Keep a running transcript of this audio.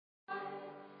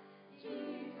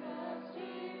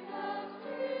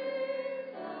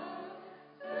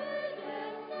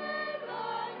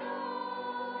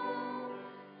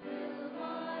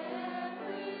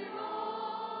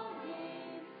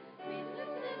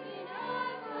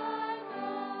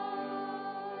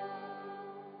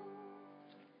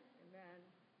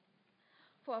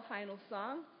for our final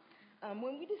song.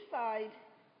 When we decide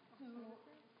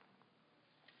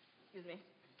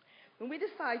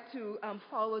to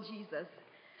follow Jesus,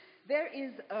 there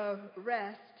is a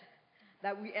rest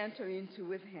that we enter into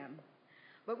with him.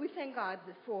 But we thank God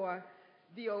for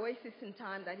the oasis in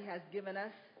time that he has given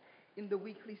us in the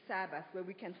weekly Sabbath, where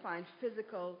we can find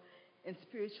physical and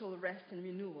spiritual rest and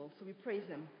renewal. So we praise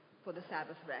him for the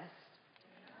Sabbath rest.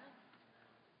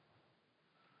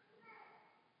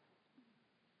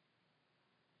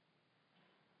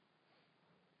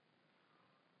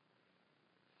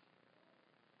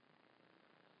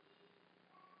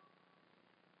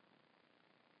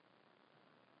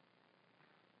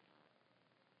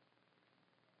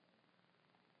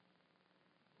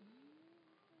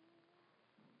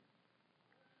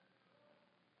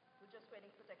 We're just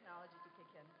waiting for technology to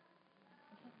kick in.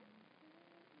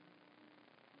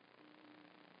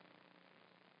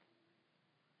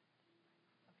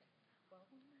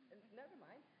 Never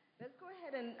mind. Let's go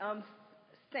ahead and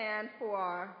stand for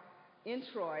our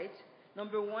introit,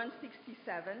 number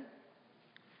 167.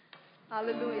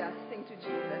 Hallelujah. Sing to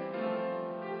Jesus.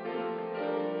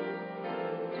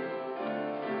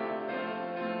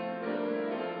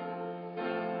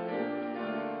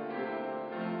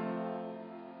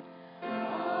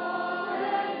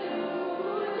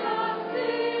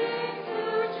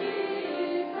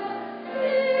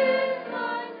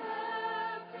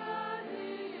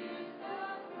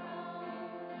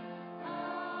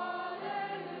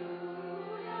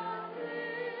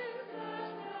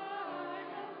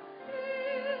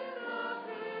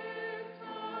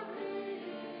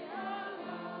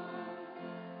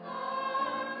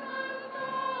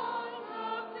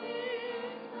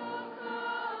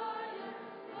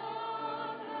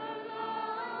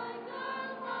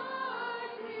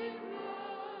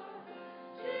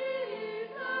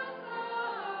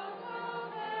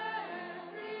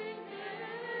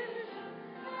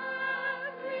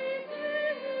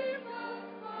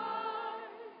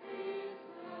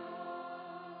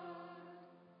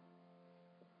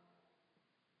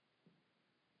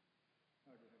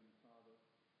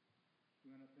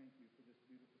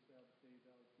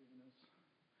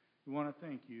 We want to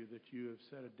thank you that you have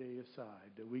set a day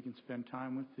aside, that we can spend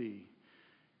time with thee,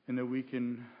 and that we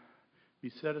can be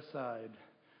set aside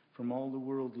from all the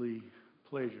worldly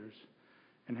pleasures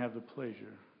and have the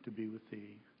pleasure to be with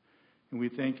thee. And we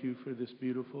thank you for this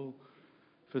beautiful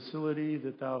facility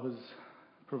that thou hast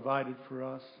provided for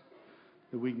us,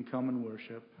 that we can come and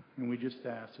worship. And we just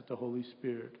ask that the Holy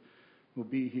Spirit will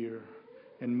be here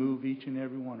and move each and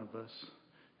every one of us,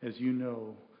 as you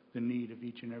know the need of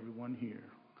each and every one here.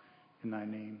 In thy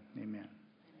name, amen.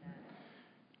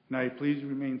 Now, please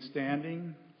remain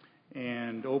standing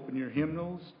and open your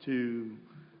hymnals to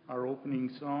our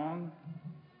opening song,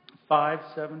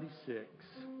 576,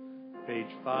 page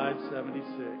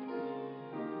 576.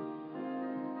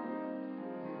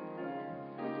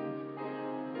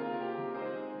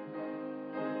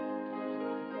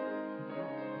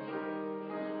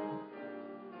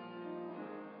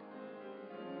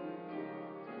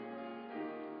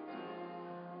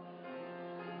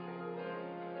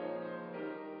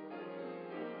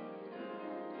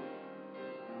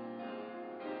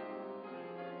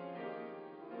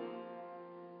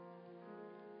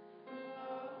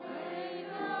 Awake,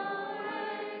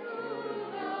 awake,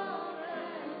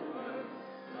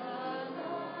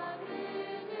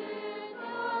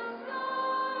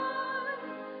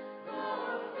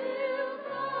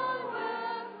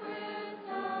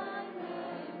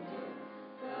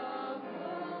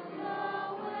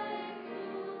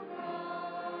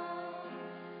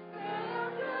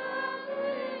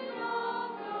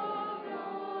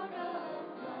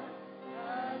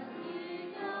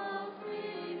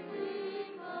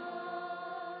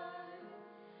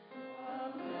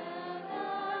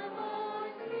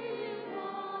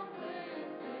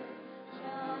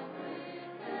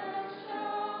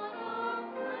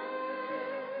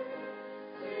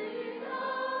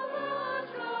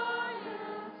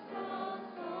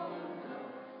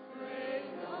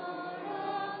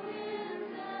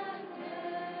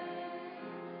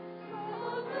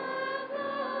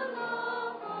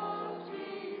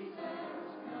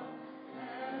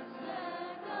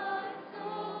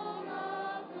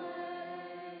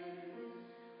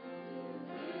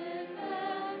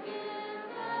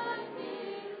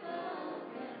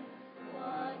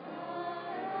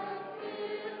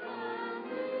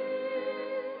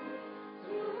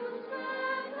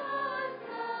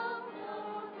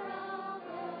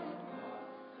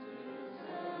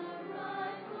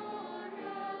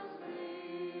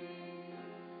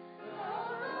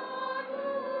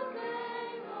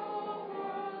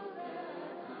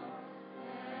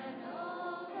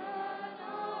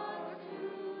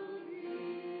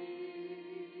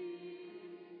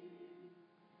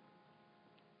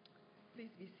 please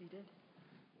be seated.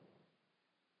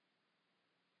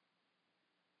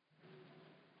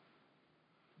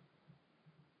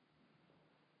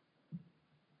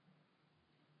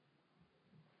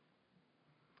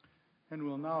 And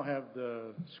we'll now have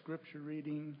the scripture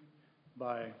reading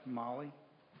by Molly.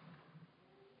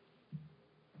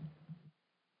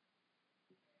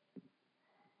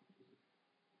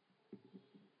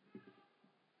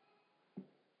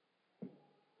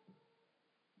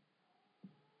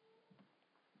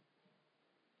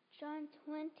 John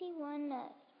 21,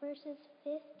 verses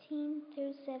 15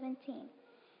 through 17.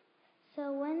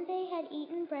 So when they had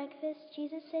eaten breakfast,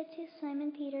 Jesus said to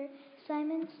Simon Peter,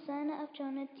 "Simon, son of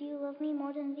Jonah, do you love me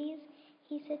more than these?"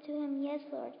 He said to him, "Yes,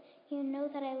 Lord, you know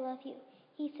that I love you."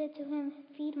 He said to him,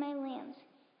 "Feed my lambs."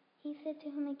 He said to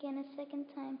him again a second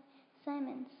time,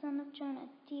 "Simon, son of Jonah,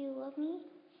 do you love me?"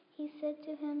 He said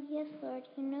to him, "Yes, Lord,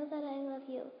 you know that I love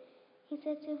you." He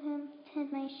said to him,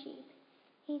 "Tend my sheep."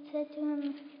 He said to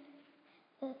him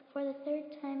for the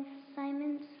third time,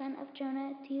 "Simon, son of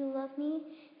Jonah, do you love me?"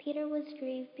 Peter was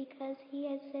grieved because he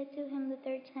had said to him the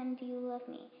third time, "Do you love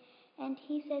me?" And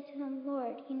he said to him,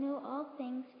 "Lord, you know all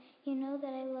things. You know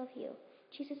that I love you."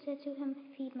 Jesus said to him,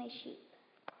 "Feed my sheep."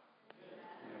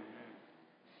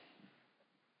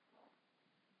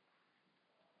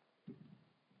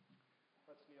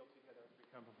 Let's kneel together as we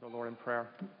come before the Lord in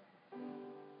prayer.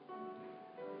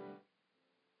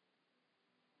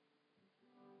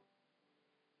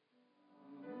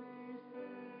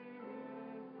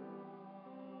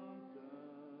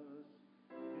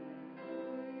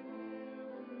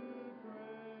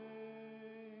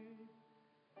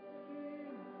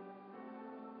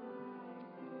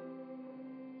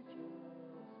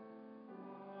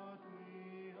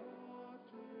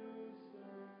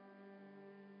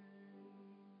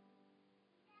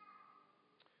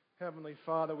 Heavenly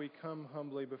Father, we come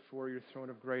humbly before your throne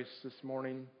of grace this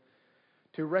morning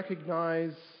to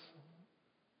recognize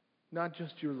not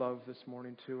just your love this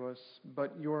morning to us,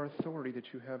 but your authority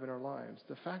that you have in our lives.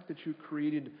 The fact that you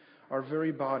created our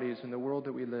very bodies in the world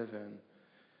that we live in.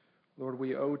 Lord,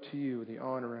 we owe to you the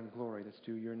honor and glory that's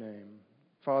due your name.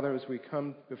 Father, as we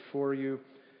come before you,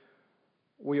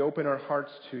 we open our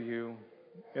hearts to you.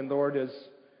 And Lord, as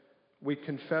we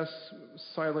confess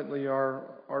silently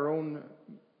our own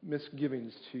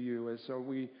misgivings to you, as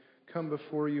we come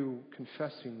before you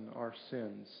confessing our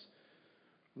sins,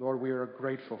 Lord, we are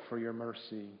grateful for your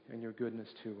mercy and your goodness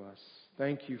to us.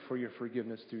 Thank you for your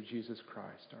forgiveness through Jesus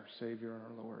Christ, our Savior and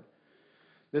our Lord.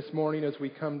 This morning, as we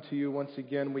come to you once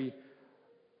again, we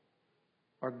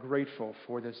are grateful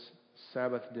for this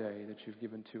Sabbath day that you've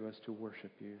given to us to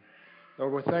worship you.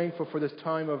 Lord, we're thankful for this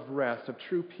time of rest, of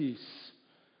true peace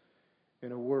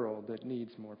in a world that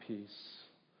needs more peace.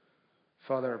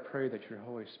 Father, I pray that your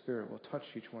Holy Spirit will touch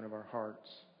each one of our hearts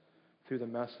through the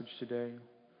message today.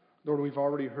 Lord, we've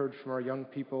already heard from our young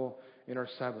people in our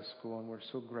Sabbath school, and we're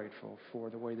so grateful for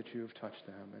the way that you have touched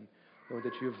them, and Lord,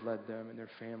 that you have led them and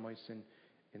their families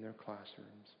in their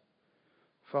classrooms.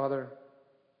 Father,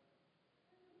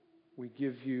 we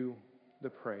give you the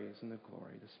praise and the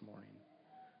glory this morning.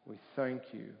 We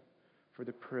thank you for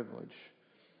the privilege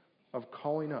of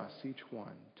calling us, each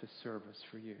one, to service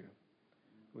for you.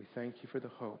 We thank you for the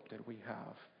hope that we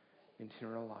have in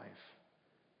eternal life.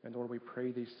 And Lord, we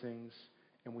pray these things,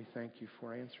 and we thank you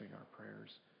for answering our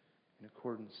prayers in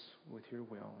accordance with your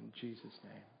will. In Jesus'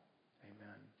 name,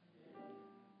 amen.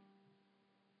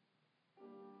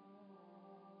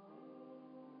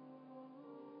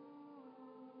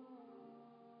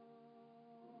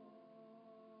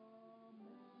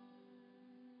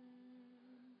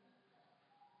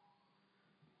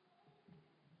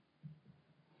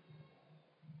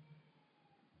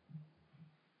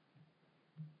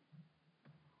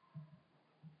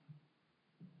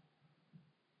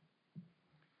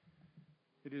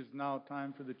 It is now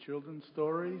time for the children's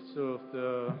story. So if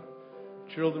the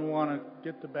children want to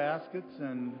get the baskets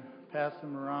and pass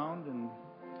them around, and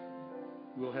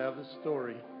we'll have the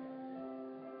story.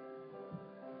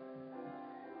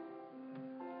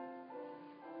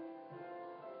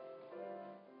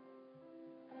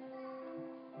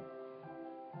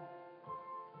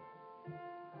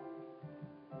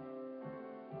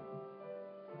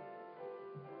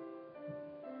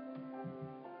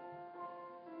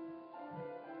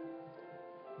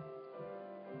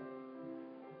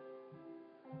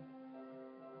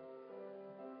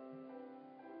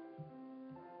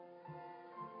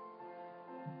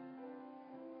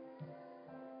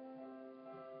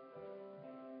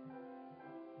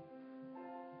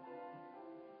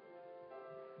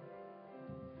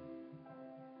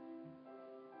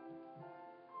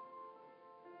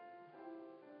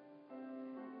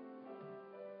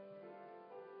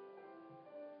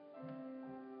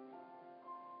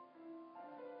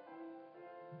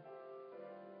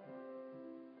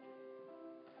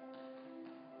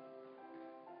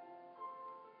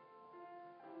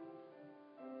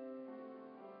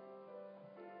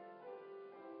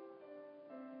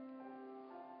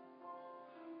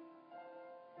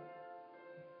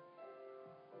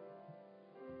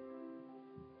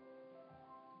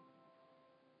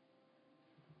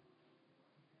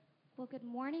 Well, good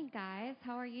morning, guys.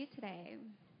 How are you today?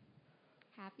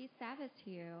 Happy Sabbath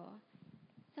to you.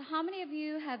 So how many of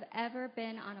you have ever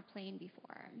been on a plane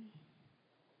before?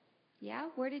 Yeah?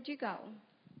 Where did you go?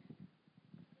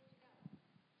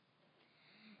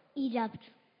 Egypt.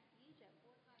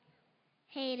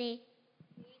 Haiti.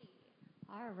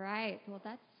 All right. Well,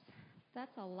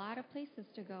 that's a lot of places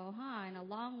to go, huh? And a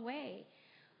long way.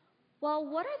 Well,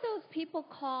 what are those people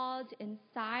called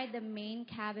inside the main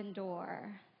cabin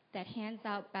door that hands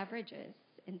out beverages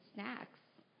and snacks?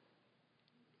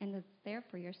 And it's there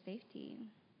for your safety.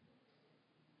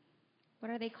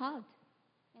 What are they called?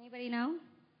 Anybody know?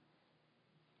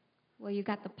 Well, you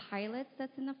got the pilots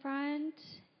that's in the front.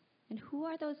 And who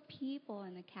are those people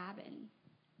in the cabin?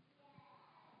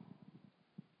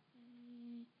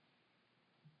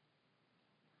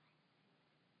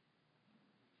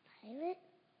 Pilot?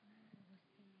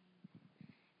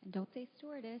 And don't say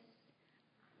stewardess.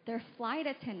 They're flight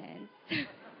attendants.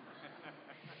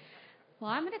 Well,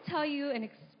 I'm going to tell you an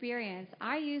experience.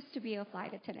 I used to be a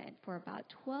flight attendant for about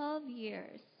 12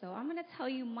 years. So I'm going to tell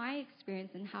you my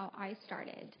experience and how I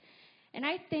started. And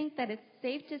I think that it's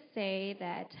safe to say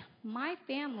that my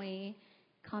family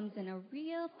comes in a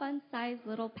real fun-sized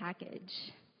little package.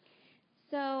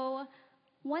 So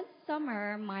one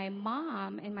summer, my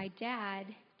mom and my dad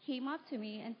came up to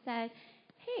me and said,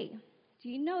 "Hey, do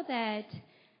you know that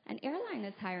an airline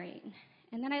is hiring?"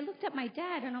 And then I looked at my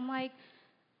dad and I'm like,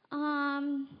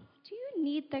 do you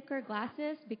need thicker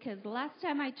glasses? Because the last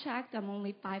time I checked, I'm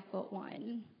only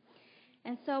 5'1".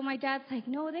 And so my dad's like,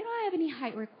 "No, they don't have any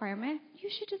height requirements. You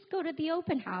should just go to the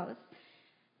open house."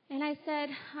 And I said,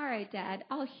 "All right, Dad,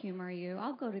 I'll humor you.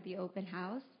 I'll go to the open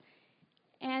house."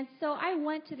 And so I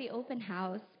went to the open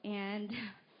house, and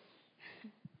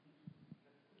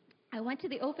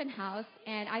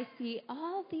I see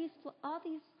all these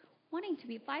wanting to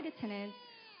be flight attendants,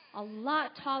 a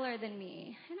lot taller than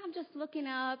me. And I'm just looking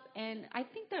up, and I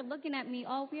think they're looking at me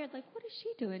all weird, like, what is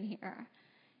she doing here?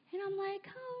 And I'm like,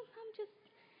 oh, I'm just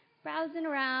browsing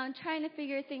around, trying to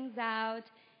figure things out.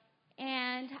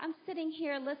 And I'm sitting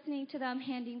here listening to them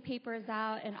handing papers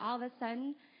out, and all of a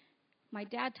sudden, my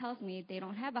dad tells me they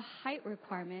don't have a height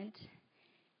requirement.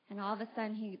 And all of a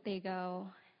sudden, they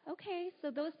go, "Okay,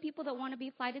 so those people that want to be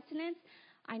flight attendants,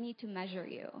 I need to measure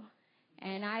you."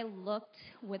 And I looked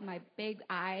with my big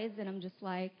eyes, and I'm just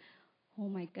like, oh,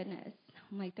 my goodness.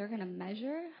 I'm like, they're going to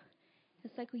measure?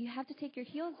 It's like, well, you have to take your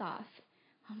heels off.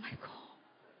 I'm like,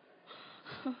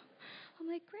 oh. I'm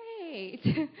like, great.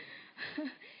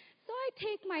 So I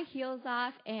take my heels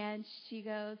off, and she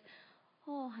goes,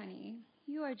 "Oh, honey,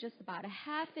 you are just about a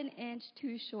half an inch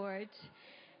too short."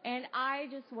 And I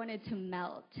just wanted to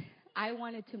melt. I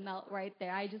wanted to melt right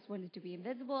there. I just wanted to be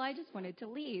invisible. I just wanted to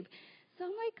leave. So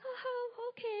I'm like,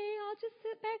 oh, okay, I'll just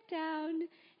sit back down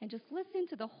and just listen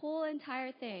to the whole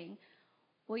entire thing.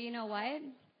 Well, you know what?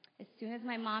 As soon as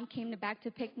my mom came back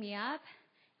to pick me up,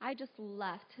 I just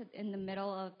left in the middle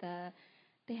of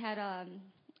they had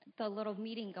the little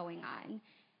meeting going on.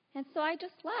 And so I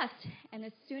just left. And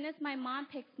as soon as my mom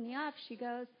picks me up, she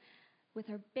goes, with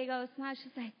her big old smile,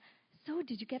 she's like, "So,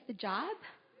 did you get the job?"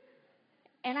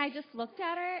 And I just looked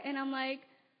at her, and I'm like,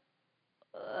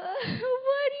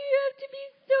 why do you have to be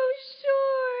so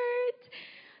short?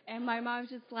 And my mom's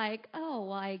just like, "Oh,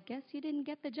 well, I guess you didn't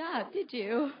get the job, did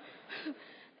you?"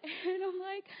 And I'm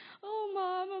like, "Oh,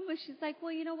 Mom." And she's like,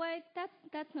 "Well, you know what?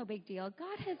 That's no big deal.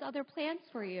 God has other plans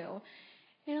for you."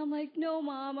 And I'm like, "No,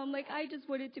 Mom." I'm like, "I just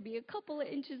wanted to be a couple of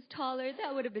inches taller.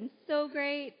 That would have been so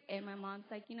great." And my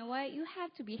mom's like, "You know what? You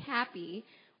have to be happy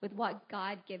with what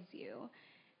God gives you."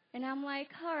 And I'm like,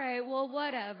 all right, well,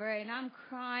 whatever. And I'm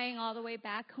crying all the way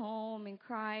back home and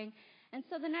crying. And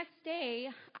so the next day,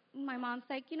 my mom's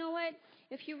like, "You know what?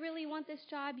 If you really want this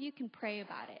job, you can pray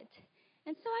about it."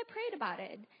 And so I prayed about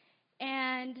it.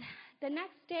 And the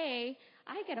next day,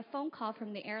 I get a phone call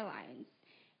from the airlines.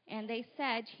 And they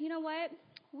said, "You know what?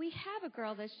 We have a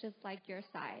girl that's just like your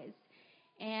size.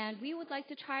 And we would like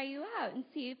to try you out and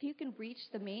see if you can reach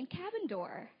the main cabin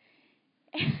door."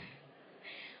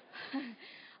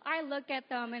 I look at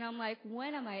them, and I'm like,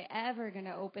 when am I ever going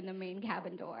to open the main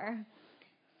cabin door?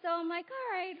 So I'm like,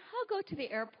 all right, I'll go to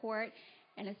the airport.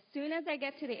 And as soon as I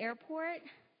get to the airport,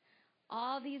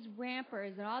 all these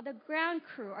rampers and all the ground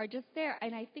crew are just there.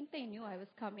 And I think they knew I was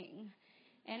coming.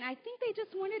 And I think they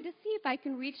just wanted to see if I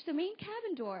can reach the main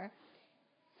cabin door.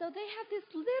 So they have this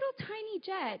little tiny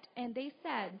jet, and they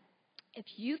said, "If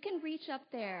you can reach up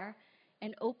there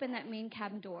and open that main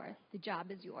cabin door, the job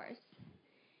is yours."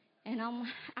 And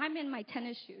I'm in my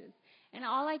tennis shoes, and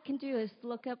all I can do is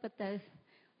look up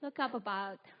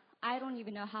about, I don't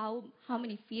even know how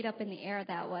many feet up in the air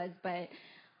that was, but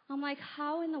I'm like,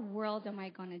 how in the world am I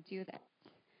going to do this?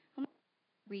 I'm going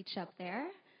to reach up there.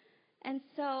 And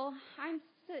so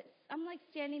I'm like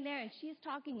standing there, and she's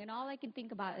talking, and all I can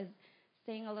think about is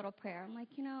saying a little prayer. I'm like,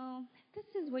 if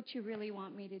this is what you really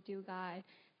want me to do, God,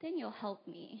 then you'll help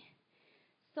me.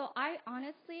 So I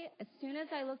honestly, as soon as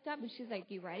I looked up and she's like,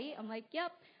 you ready? I'm like,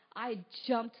 yep. I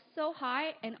jumped so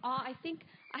high, and I think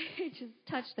I just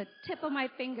touched the tip of my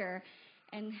finger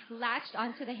and latched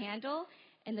onto the handle,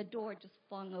 and the door just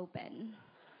flung open.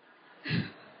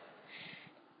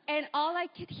 And all I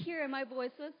could hear in my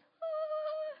voice was,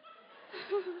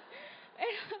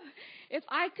 if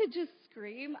I could just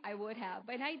scream, I would have,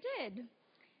 and I did.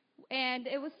 And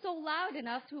it was so loud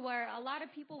enough to where a lot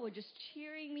of people were just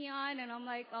cheering me on, and I'm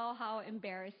like, oh, how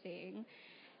embarrassing.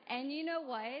 And you know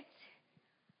what?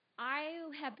 I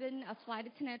have been a flight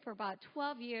attendant for about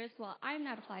 12 years. Well, I'm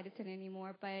not a flight attendant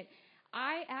anymore, but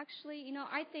I actually,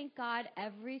 I thank God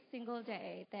every single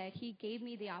day that He gave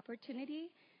me the opportunity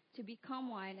to become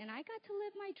one, and I got to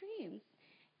live my dreams.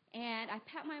 And I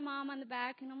pat my mom on the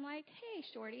back, and I'm like, hey,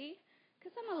 shorty,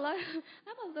 because I'm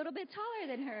a little bit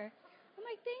taller than her. I'm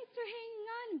like, thanks for hanging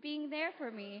on and being there for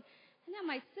me. And then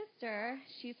my sister,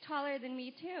 she's taller than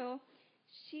me too.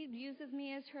 She uses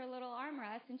me as her little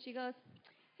armrest, and she goes,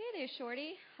 hey there,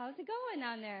 shorty, how's it going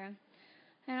down there?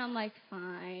 And I'm like,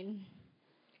 fine.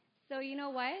 So you know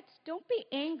what? Don't be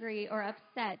angry or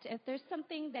upset if there's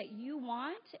something that you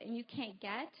want and you can't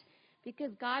get,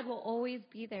 because God will always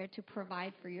be there to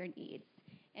provide for your needs.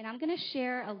 And I'm going to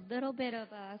share a little bit of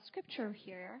a scripture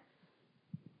here.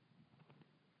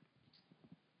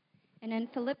 And in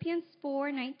Philippians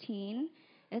 4:19,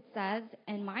 it says,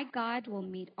 and my God will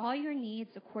meet all your needs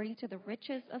according to the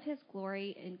riches of His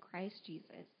glory in Christ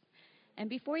Jesus. And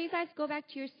before you guys go back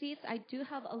to your seats, I do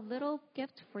have a little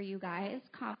gift for you guys,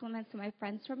 compliments to my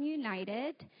friends from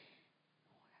United.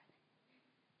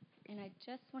 And I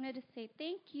just wanted to say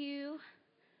thank you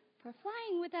for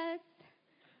flying with us.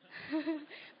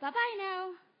 Bye-bye now.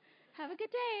 Have a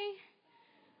good day.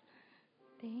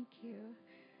 Thank you.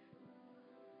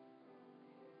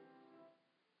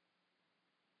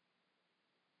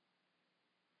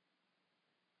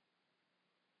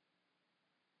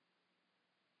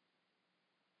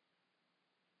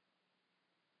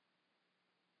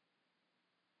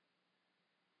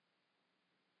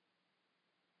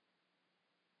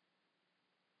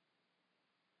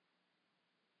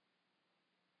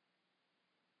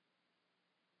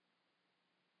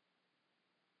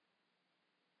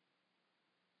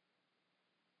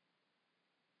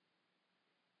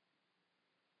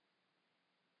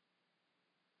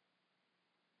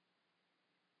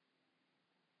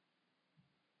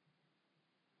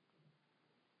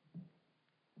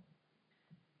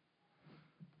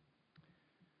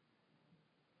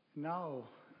 Now,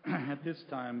 at this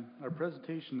time, our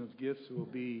presentation of gifts will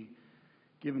be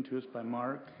given to us by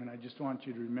Mark, and I just want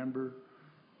you to remember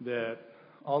that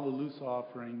all the loose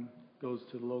offering goes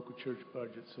to the local church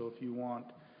budget. So if you want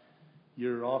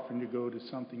your offering to go to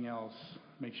something else,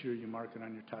 make sure you mark it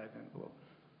on your tithe envelope.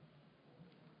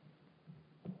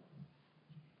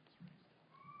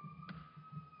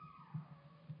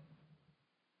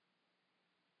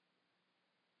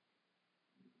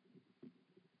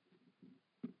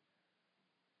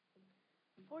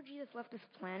 Before Jesus left this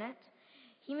planet,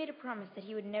 He made a promise that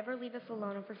He would never leave us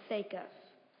alone and forsake us.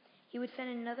 He would send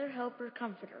another helper,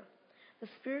 comforter. The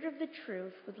Spirit of the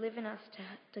truth would live in us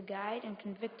to guide and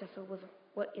convict us of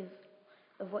what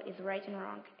is right and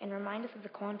wrong, and remind us of the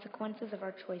consequences of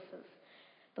our choices.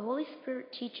 The Holy Spirit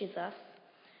teaches us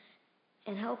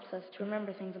and helps us to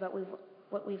remember things about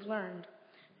what we've learned.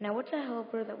 Now, what's a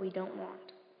helper that we don't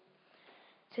want?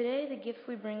 Today, the gifts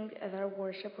we bring as our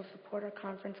worship will support our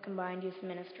conference combined youth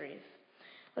ministries.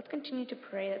 Let's continue to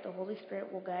pray that the Holy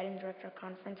Spirit will guide and direct our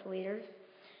conference leaders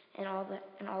and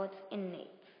all its inmates.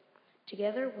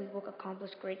 Together, we will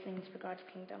accomplish great things for God's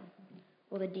kingdom.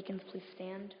 Will the deacons please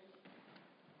stand?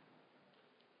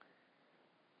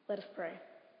 Let us pray.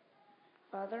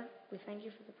 Father, we thank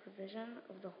you for the provision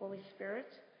of the Holy Spirit.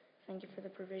 Thank you for the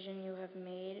provision you have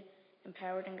made,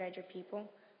 empowered, and guide your people.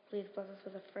 Please bless us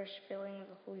with a fresh filling of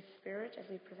the Holy Spirit as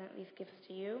we present these gifts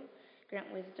to you. Grant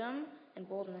wisdom and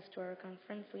boldness to our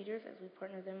conference leaders as we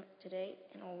partner them today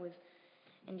and always.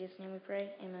 In Jesus' name we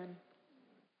pray. Amen.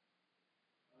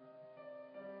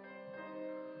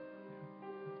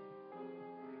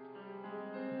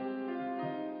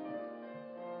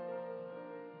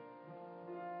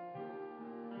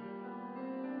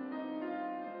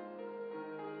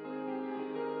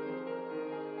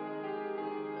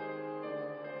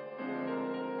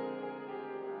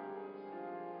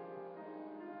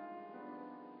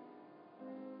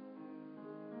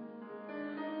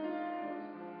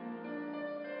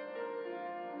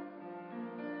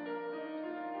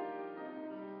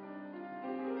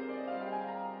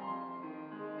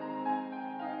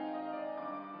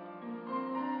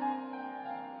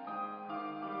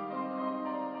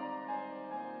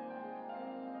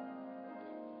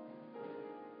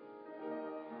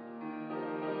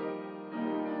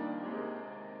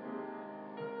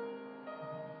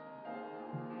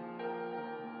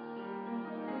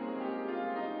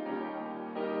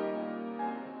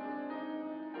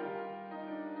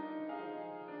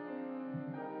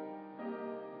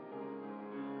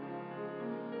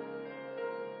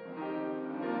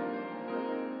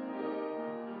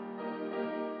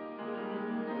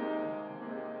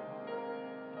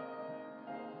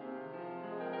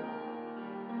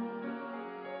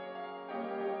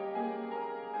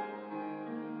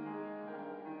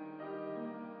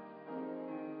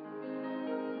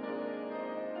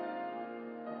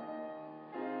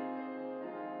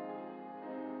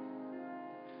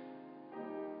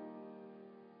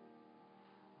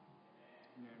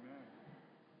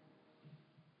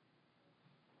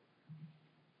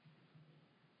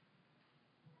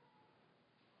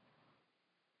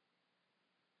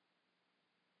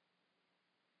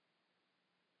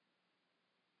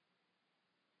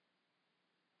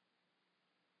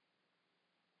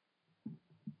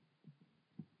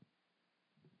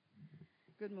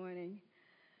 Good morning.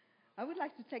 I would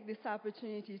like to take this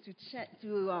opportunity to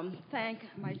thank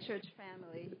my church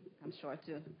family, I'm sure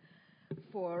too,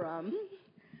 for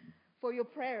your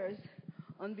prayers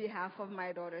on behalf of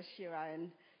my daughter Shira. And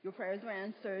your prayers were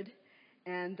answered,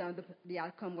 and the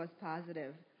outcome was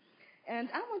positive. And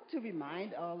I want to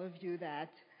remind all of you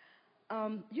that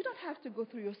you don't have to go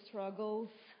through your struggles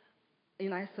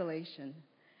in isolation.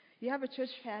 You have a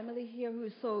church family here who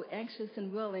is so anxious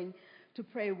and willing to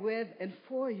pray with and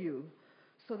for you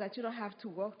so that you don't have to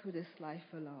walk through this life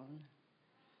alone.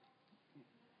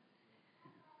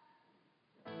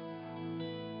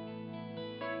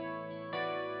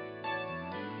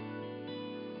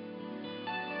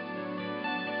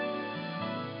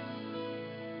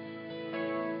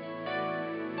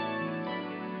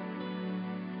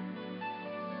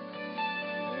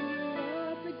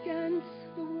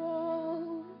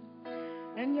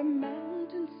 And your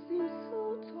mountain seems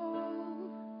so tall,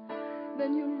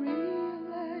 then you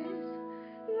realize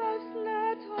life's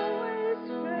not always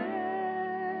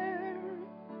fair.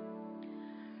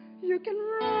 You can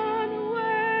run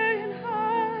away and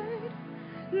hide,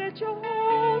 let your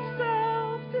whole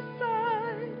self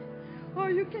decide, or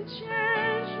you can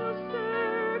change your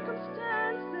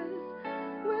circumstances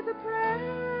with a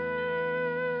prayer.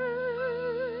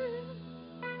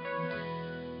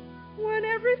 When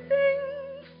everything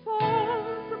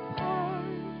falls apart,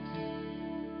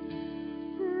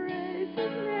 praise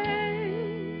His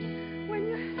name. When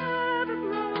you have a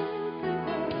broken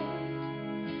heart,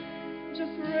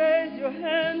 just raise your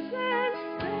hands and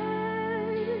say,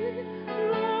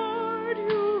 Lord,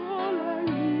 you're all I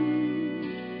need.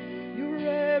 You're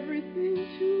everything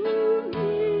to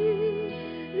me.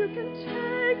 You can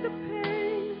take the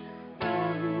pain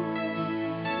away.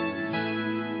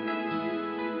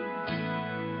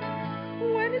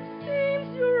 When it seems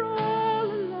you're all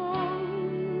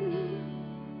alone,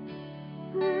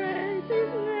 praise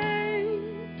His name.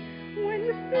 When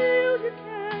you feel you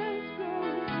can't go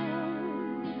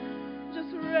on,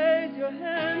 just raise your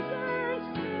hands and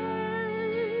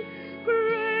say,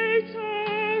 greater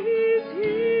is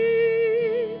He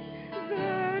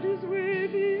that is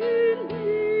within me.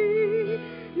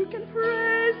 You can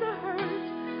praise the hurt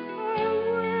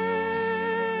away.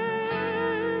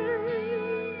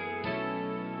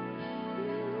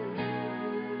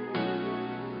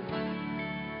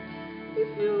 If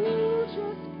you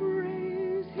just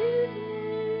praise His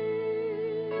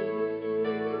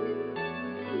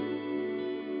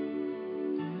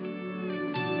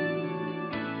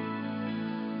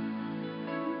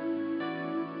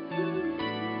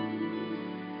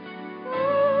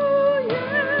oh,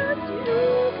 yes, you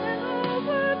can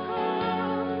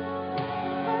overcome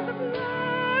by the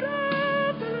blood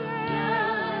of the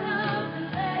Lamb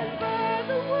and by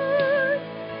the word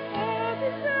of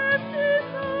His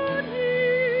testimony.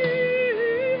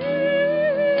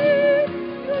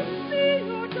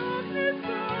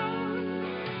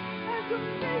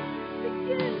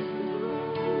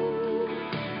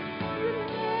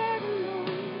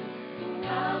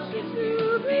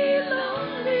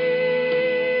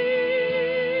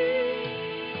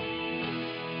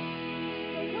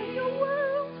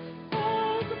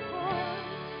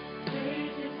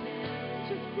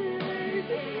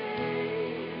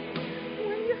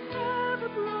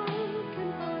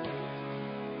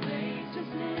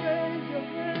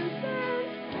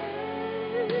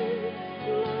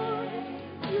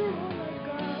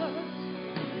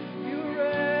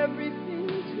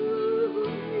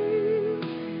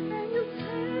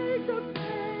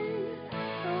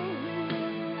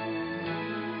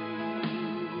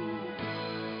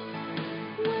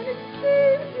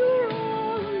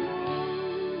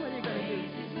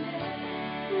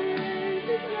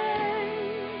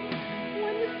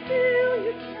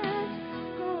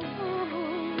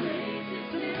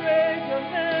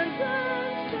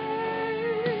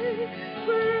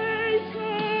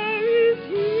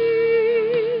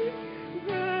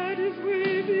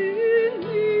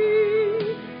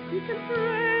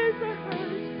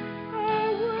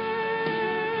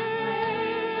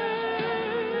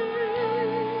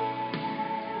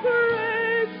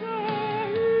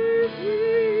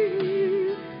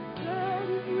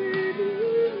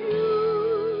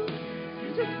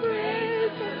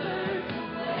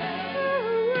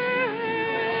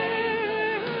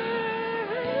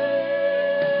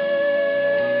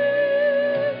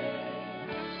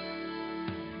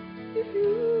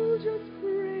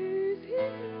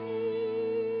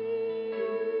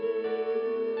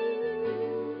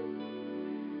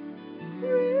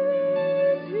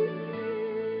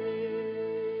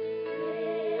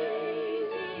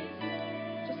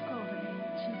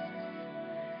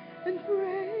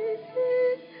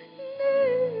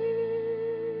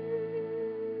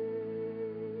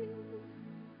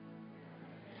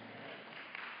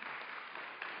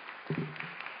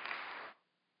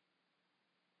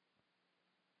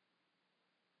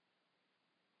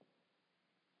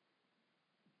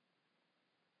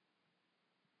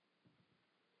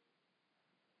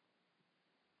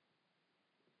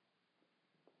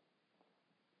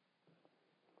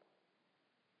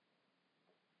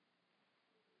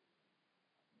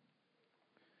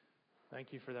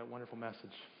 Thank you for that wonderful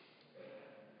message.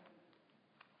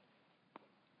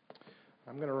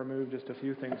 I'm going to remove just a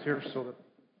few things here so that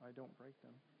I don't break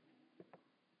them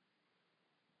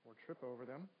or trip over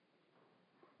them.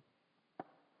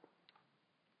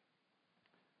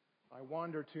 I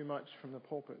wander too much from the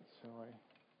pulpit, so I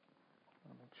want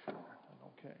to make sure I'm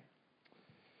okay.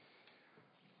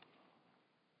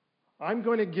 I'm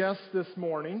going to guess this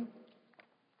morning,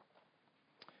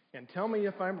 and tell me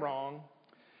if I'm wrong,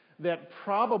 that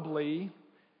probably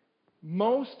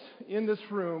most in this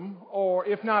room, or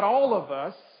if not all of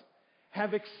us,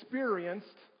 have experienced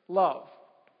love.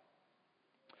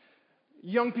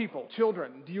 Young people,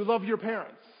 children, do you love your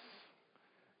parents?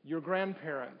 Your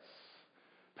grandparents?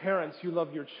 Parents, you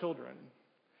love your children.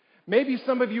 Maybe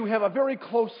some of you have a very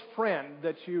close friend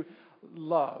that you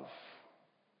love.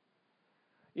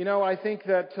 You know, I think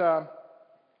that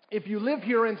if you live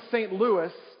here in St.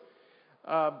 Louis,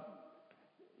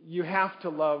 you have to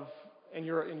love, and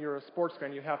you're a sports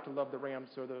fan, you have to love the Rams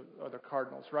or the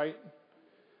Cardinals, right?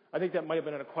 I think that might have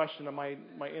been a question of my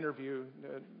interview.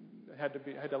 Had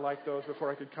to like those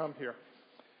before I could come here.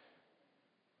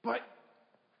 But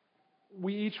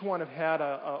we each one have had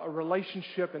a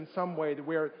relationship in some way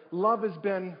where love has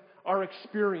been our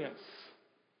experience.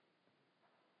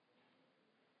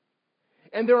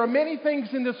 And there are many things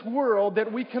in this world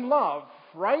that we can love,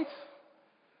 right?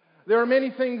 There are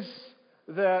many things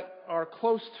that are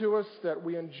close to us that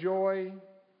we enjoy.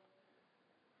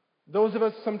 Those of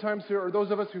us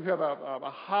who have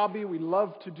a hobby, we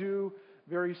love to do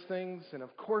various things. And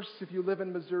of course, if you live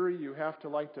in Missouri, you have to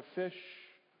like to fish.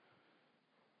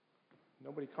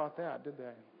 Nobody caught that, did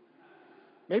they?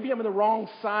 Maybe I'm on the wrong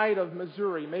side of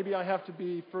Missouri. Maybe I have to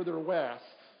be further west.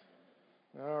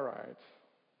 All right.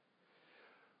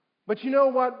 But you know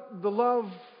what? The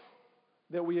love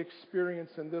that we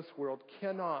experience in this world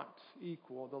cannot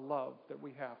equal the love that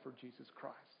we have for Jesus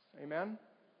Christ. Amen?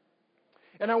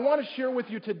 And I want to share with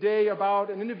you today about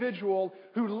an individual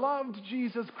who loved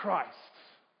Jesus Christ.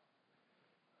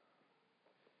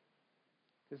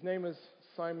 His name is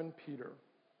Simon Peter.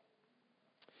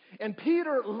 And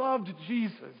Peter loved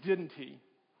Jesus, didn't he?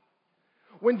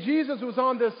 When Jesus was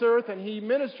on this earth and he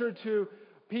ministered to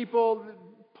people,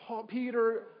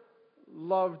 Peter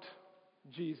loved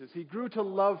Jesus. He grew to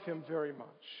love him very much.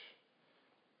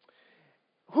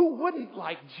 Who wouldn't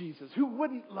like Jesus? Who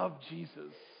wouldn't love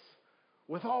Jesus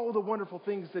with all the wonderful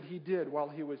things that he did while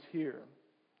he was here?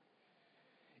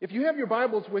 If you have your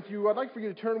Bibles with you, I'd like for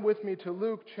you to turn with me to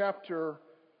Luke chapter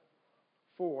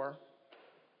 4.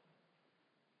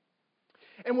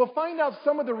 And we'll find out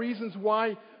some of the reasons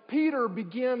why Peter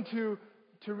began to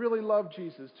really love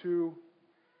Jesus, to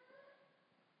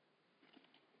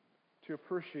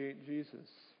appreciate Jesus.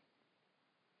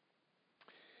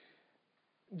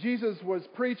 Jesus was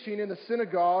preaching in the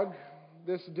synagogue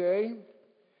this day.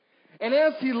 And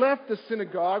as he left the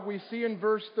synagogue, we see in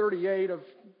verse 38 of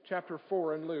chapter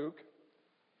 4 in Luke,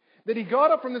 that he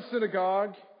got up from the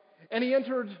synagogue and he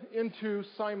entered into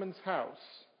Simon's house.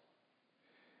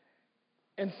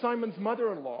 And Simon's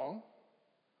mother-in-law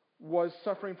was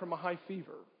suffering from a high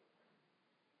fever.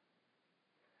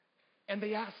 And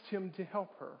they asked him to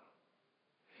help her.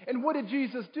 And what did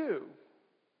Jesus do?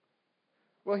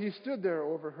 Well, he stood there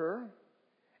over her,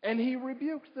 and he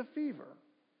rebuked the fever.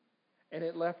 And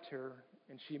it left her,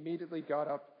 and she immediately got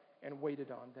up and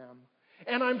waited on them.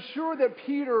 And I'm sure that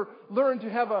Peter learned to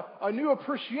have a new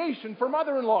appreciation for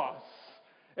mother-in-laws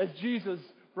as Jesus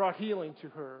brought healing to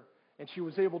her. And she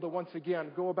was able to once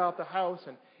again go about the house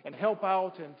and help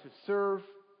out and to serve.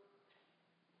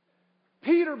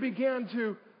 Peter began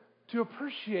to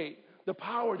appreciate the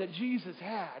power that Jesus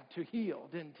had to heal,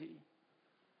 didn't he?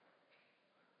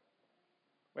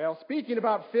 Well, speaking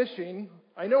about fishing,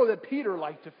 I know that Peter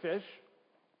liked to fish.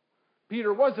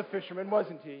 Peter was a fisherman,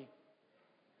 wasn't he?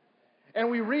 And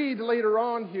we read later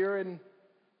on here in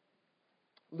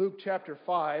Luke chapter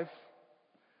 5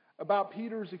 about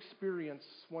Peter's experience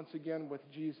once again with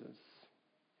Jesus.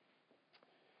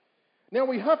 Now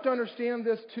we have to understand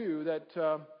this too,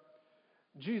 that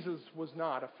Jesus was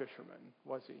not a fisherman,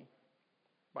 was he?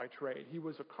 By trade. He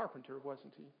was a carpenter,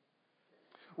 wasn't he?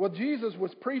 Well, Jesus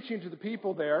was preaching to the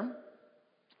people there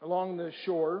along the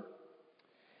shore.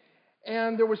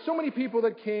 And there were so many people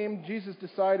that came, Jesus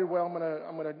decided, well, I'm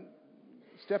going to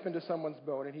step into someone's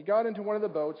boat. And he got into one of the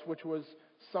boats, which was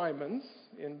Simon's,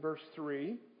 in verse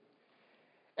 3.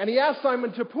 And he asked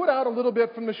Simon to put out a little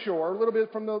bit from the shore, a little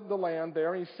bit from the land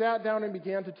there. And he sat down and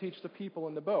began to teach the people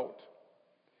in the boat.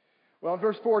 Well,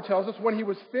 verse 4 tells us, when he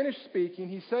was finished speaking,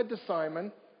 he said to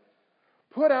Simon,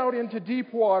 put out into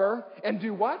deep water and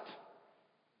do what?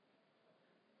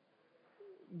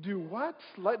 Do what?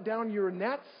 Let down your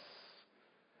nets?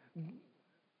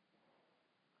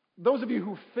 Those of you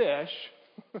who fish,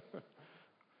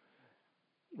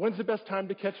 when's the best time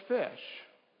to catch fish?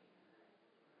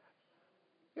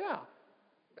 Yeah.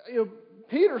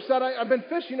 Peter said, I've been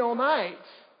fishing all night.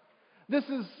 This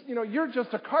is, you're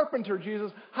just a carpenter,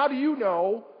 Jesus. How do you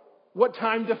know what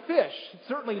time to fish?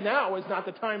 Certainly now is not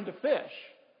the time to fish.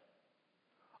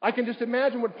 I can just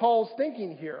imagine what Paul's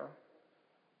thinking here.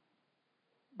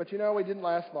 But it didn't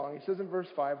last long. He says in verse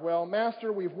 5, well,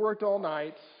 Master, we've worked all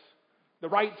night, the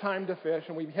right time to fish,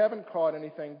 and we haven't caught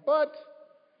anything. But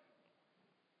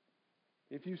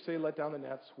if you say let down the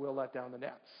nets, we'll let down the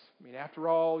nets. After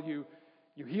all, you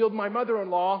healed my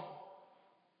mother-in-law.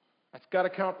 That's got to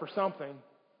count for something.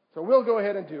 So we'll go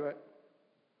ahead and do it.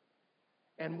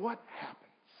 And what happens?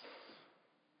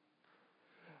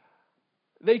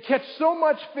 They catch so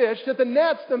much fish that the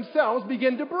nets themselves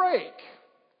begin to break.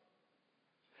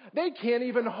 They can't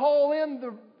even haul in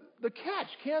the catch,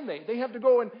 can they? They have to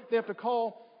go and they have to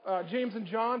call James and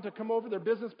John to come over, their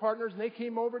business partners, and they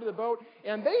came over to the boat,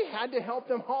 and they had to help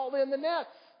them haul in the nets.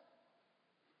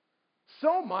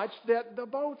 So much that the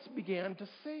boats began to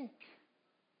sink.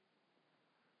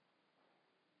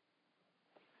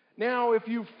 Now, if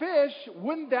you fish,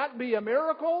 wouldn't that be a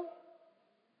miracle?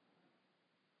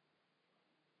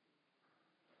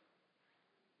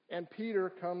 And Peter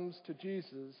comes to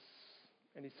Jesus,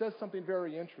 and he says something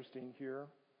very interesting here.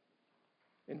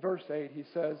 In verse 8, he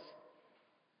says,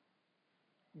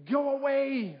 Go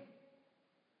away.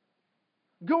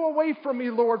 Go away from me,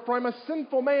 Lord, for I'm a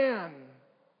sinful man.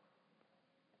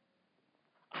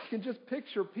 I can just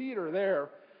picture Peter there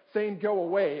saying, Go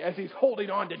away, as he's holding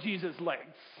on to Jesus' legs.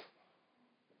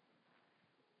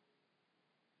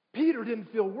 Peter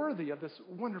didn't feel worthy of this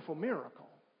wonderful miracle.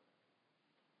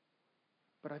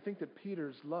 But I think that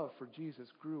Peter's love for Jesus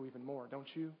grew even more, don't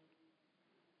you?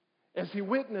 As he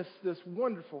witnessed this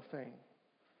wonderful thing.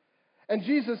 And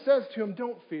Jesus says to him,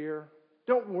 Don't fear.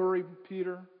 Don't worry,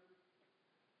 Peter.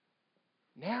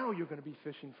 Now you're going to be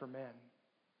fishing for men.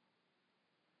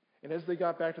 And as they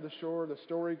got back to the shore, the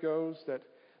story goes that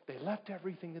they left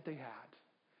everything that they had.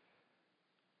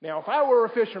 Now, if I were a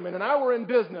fisherman and I were in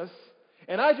business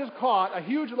and I just caught a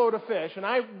huge load of fish and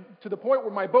to the point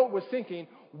where my boat was sinking,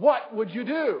 what would you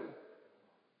do?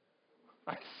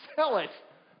 I'd sell it.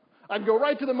 I'd go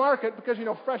right to the market because,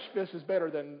 fresh fish is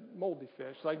better than moldy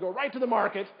fish. So I'd go right to the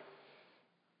market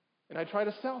and I'd try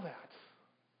to sell that.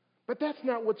 But that's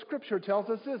not what Scripture tells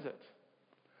us, is it?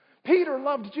 Peter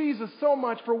loved Jesus so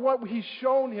much for what he's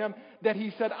shown him that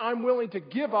he said, I'm willing to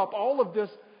give up all of this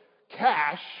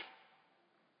cash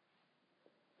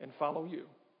and follow you.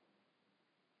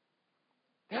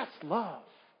 That's love,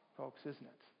 folks, isn't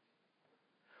it?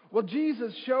 Well,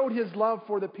 Jesus showed his love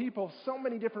for the people so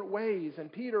many different ways,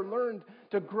 and Peter learned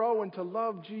to grow and to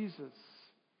love Jesus.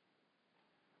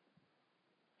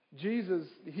 Jesus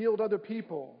healed other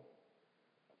people.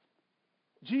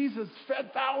 Jesus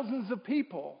fed thousands of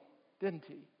people, didn't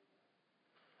he?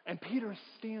 And Peter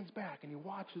stands back and he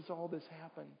watches all this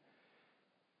happen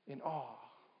in awe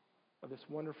of this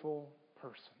wonderful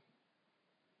person.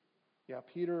 Yeah,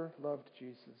 Peter loved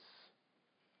Jesus.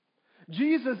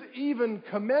 Jesus even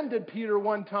commended Peter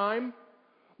one time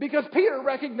because Peter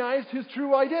recognized his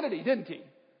true identity, didn't he?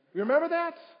 You remember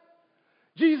that?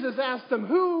 Jesus asked him,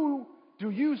 Who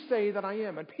do you say that I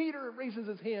am? And Peter raises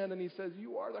his hand and he says,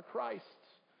 You are the Christ,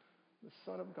 the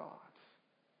Son of God.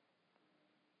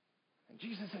 And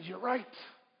Jesus says, You're right.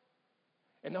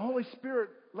 And the Holy Spirit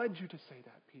led you to say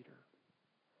that, Peter.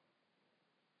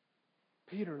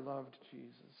 Peter loved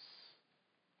Jesus.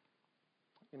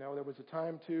 There was a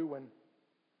time, too, when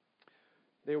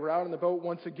they were out in the boat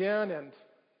once again, and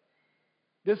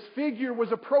this figure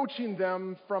was approaching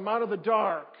them from out of the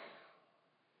dark.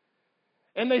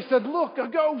 And they said, Look, a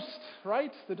ghost,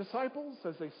 right? The disciples,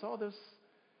 as they saw this,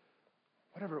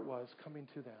 whatever it was, coming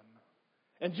to them.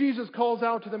 And Jesus calls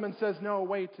out to them and says, No,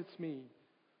 wait, it's me.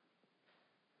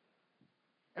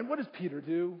 And what does Peter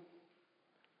do?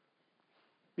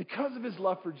 Because of his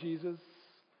love for Jesus,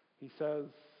 he says,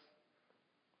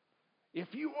 If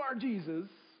you are Jesus,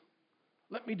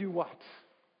 let me do what?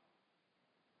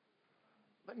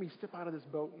 Let me step out of this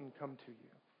boat and come to you.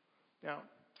 Now,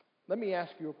 let me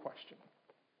ask you a question.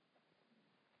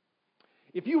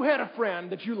 If you had a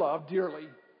friend that you loved dearly,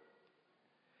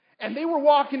 and they were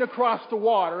walking across the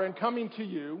water and coming to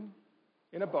you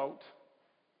in a boat,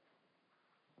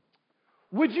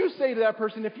 would you say to that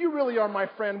person, if you really are my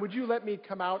friend, would you let me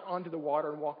come out onto the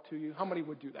water and walk to you? How many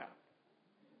would do that?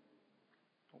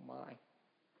 Oh my.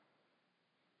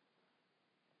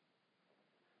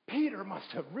 Peter must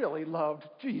have really loved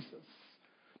Jesus.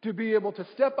 to be able to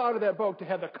step out of that boat, to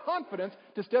have the confidence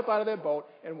to step out of that boat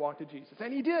and walk to Jesus.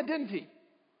 And he did, didn't he?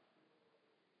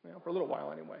 Well, for a little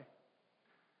while anyway.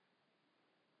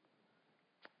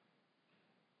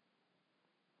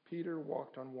 Peter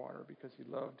walked on water because he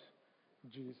loved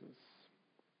Jesus.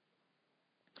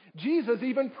 Jesus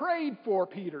even prayed for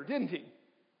Peter, didn't he?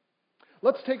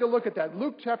 Let's take a look at that.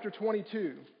 Luke chapter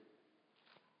 22.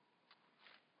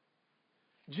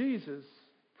 Jesus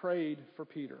prayed for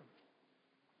Peter.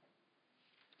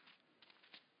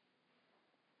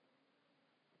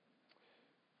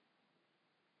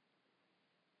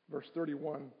 Verse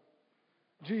 31.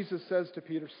 Jesus says to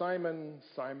Peter, Simon,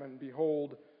 Simon,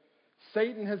 behold,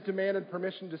 Satan has demanded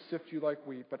permission to sift you like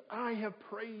wheat, but I have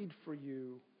prayed for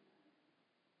you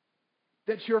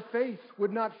that your faith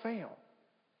would not fail.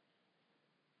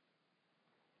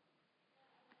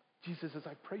 Jesus says,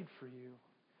 I prayed for you.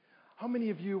 How many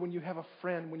of you, when you have a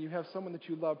friend, when you have someone that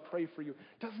you love pray for you,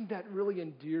 doesn't that really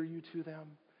endear you to them?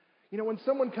 You know, when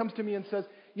someone comes to me and says,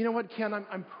 you know what, Ken,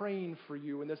 I'm praying for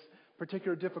you in this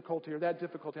particular difficulty or that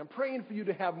difficulty. I'm praying for you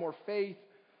to have more faith.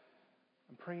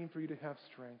 I'm praying for you to have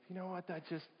strength. You know what? That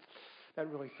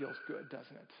really feels good,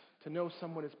 doesn't it? To know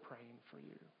someone is praying for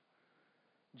you.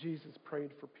 Jesus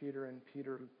prayed for Peter, and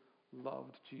Peter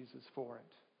loved Jesus for it.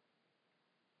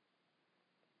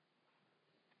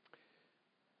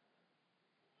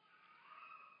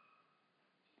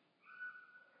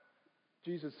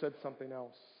 Jesus said something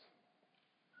else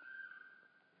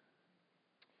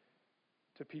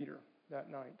to Peter that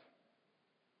night.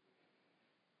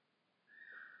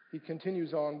 He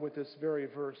continues on with this very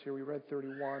verse here. We read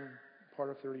 31, part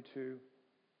of 32.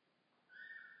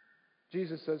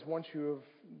 Jesus says, once you have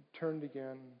turned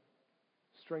again,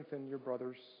 strengthen your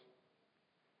brothers.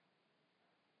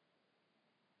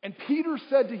 And Peter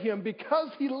said to him, because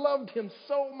he loved him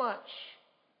so much,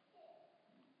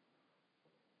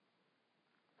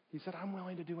 he said, I'm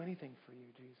willing to do anything for you,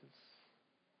 Jesus.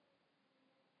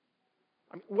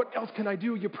 I mean, what else can I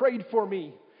do? You prayed for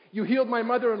me. You healed my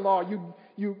mother-in-law.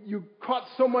 You caught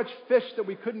so much fish that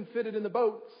we couldn't fit it in the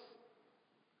boats.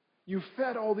 You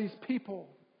fed all these people.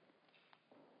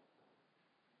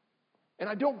 And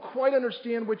I don't quite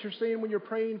understand what you're saying when you're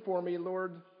praying for me,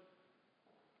 Lord.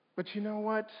 But you know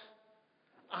what?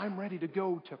 I'm ready to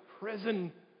go to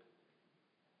prison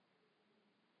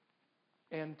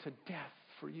and to death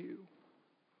for you.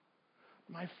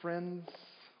 My friends,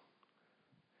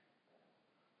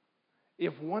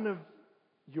 if one of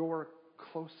your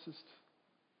closest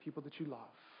people that you love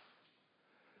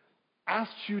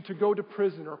asked you to go to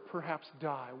prison or perhaps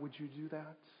die, would you do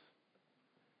that?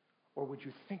 Or would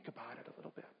you think about it a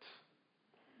little bit?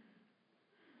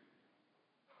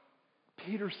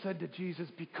 Peter said to Jesus,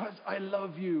 because I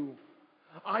love you,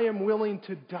 I am willing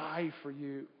to die for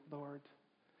you, Lord.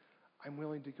 I'm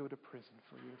willing to go to prison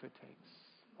for you if it takes,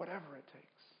 whatever it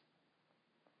takes.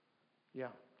 Yeah,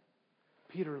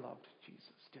 Peter loved Jesus,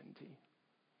 didn't he?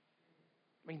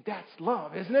 I mean, that's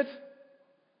love, isn't it?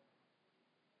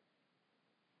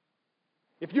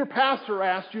 If your pastor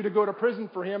asked you to go to prison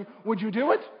for him, would you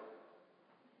do it?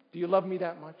 Do you love me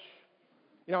that much?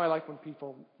 You know, I like when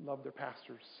people love their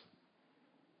pastors.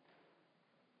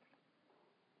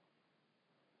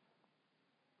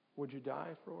 Would you die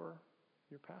for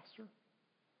your pastor?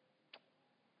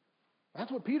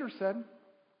 That's what Peter said.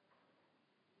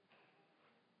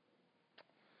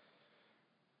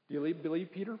 Do you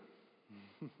believe Peter?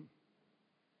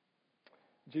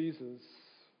 Jesus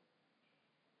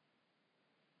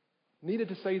needed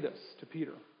to say this to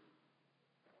Peter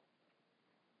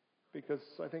because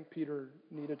I think Peter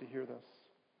needed to hear this.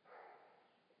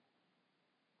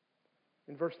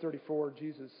 In verse 34,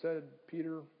 Jesus said,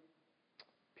 Peter,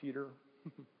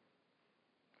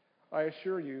 I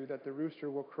assure you that the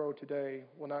rooster will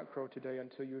not crow today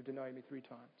until you have denied me 3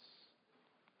 times.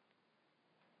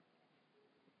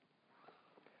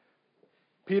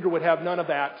 Peter would have none of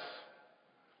that.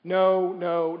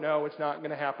 No, it's not going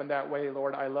to happen that way,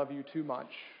 Lord. I love you too much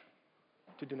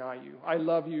to deny you. I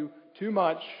love you too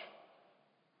much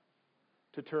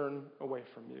to turn away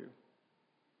from you.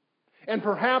 And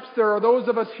perhaps there are those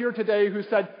of us here today who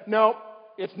said, no,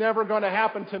 it's never going to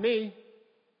happen to me.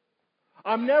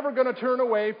 I'm never going to turn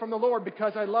away from the Lord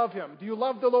because I love Him. Do you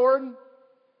love the Lord?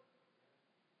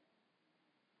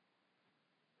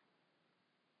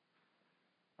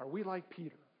 Are we like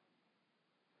Peter?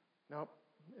 No,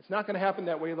 it's not going to happen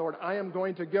that way, Lord. I am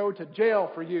going to go to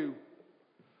jail for you.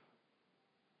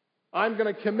 I'm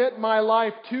going to commit my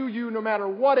life to you no matter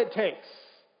what it takes.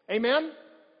 Amen?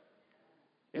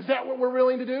 Is that what we're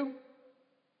willing to do?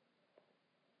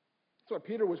 That's what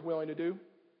Peter was willing to do.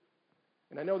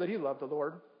 And I know that he loved the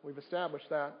Lord. We've established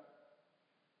that.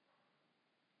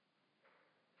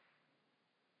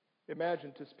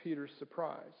 Imagine just Peter's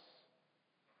surprise.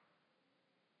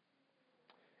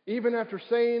 Even after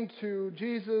saying to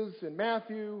Jesus in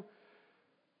Matthew,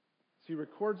 as he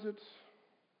records it,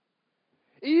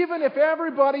 even if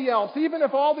everybody else, even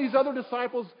if all these other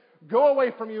disciples go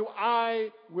away from you, I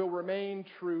will remain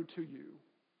true to you.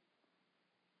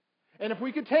 And if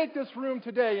we could take this room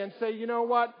today and say, you know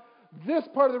what, this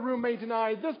part of the room may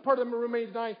deny, this part of the room may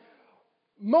deny,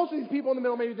 most of these people in the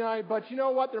middle may deny, but you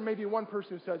know what, there may be one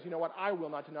person who says, you know what, I will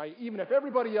not deny you, even if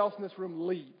everybody else in this room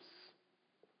leaves.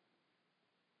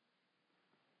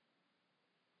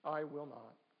 I will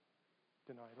not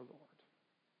deny the Lord.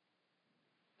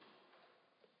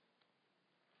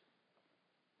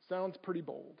 Sounds pretty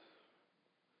bold.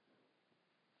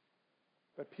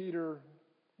 But Peter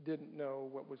didn't know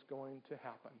what was going to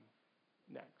happen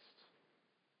next.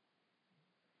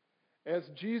 As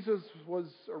Jesus was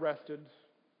arrested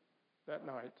that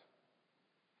night,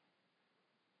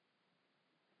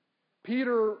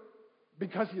 Peter,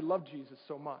 because he loved Jesus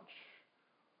so much,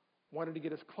 wanted to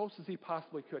get as close as he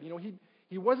possibly could. You know,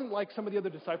 he wasn't like some of the other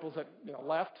disciples that,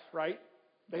 left, right?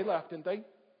 They left, didn't they?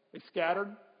 They scattered.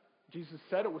 Jesus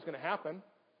said it was going to happen.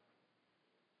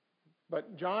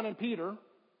 But John and Peter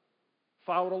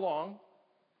followed along.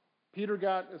 Peter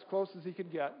got as close as he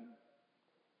could get.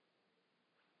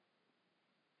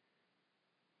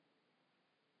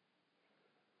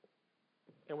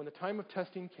 And when the time of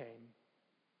testing came,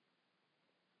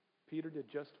 Peter did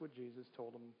just what Jesus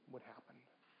told him would happen.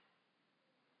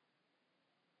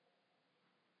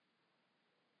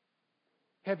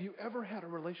 Have you ever had a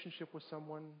relationship with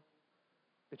someone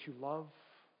that you love?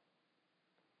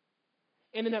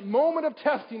 And in that moment of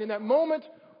testing, in that moment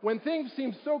when things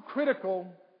seemed so critical,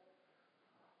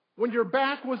 when your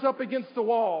back was up against the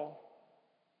wall,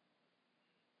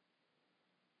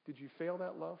 did you fail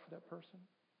that love for that person?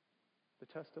 The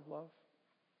test of love?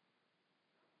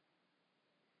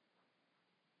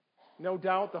 No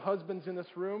doubt the husbands in this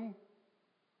room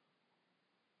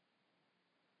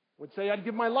would say, I'd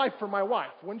give my life for my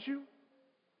wife, wouldn't you?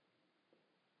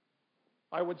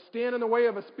 I would stand in the way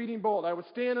of a speeding bullet. I would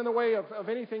stand in the way of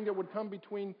anything that would come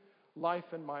between life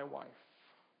and my wife.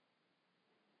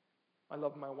 I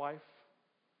love my wife.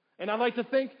 And I like to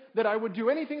think that I would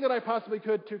do anything that I possibly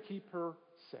could to keep her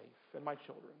safe and my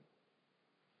children.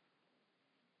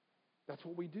 That's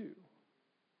what we do.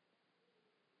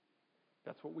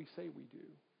 That's what we say we do.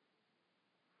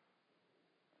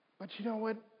 But you know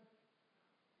what?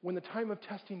 When the time of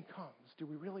testing comes, do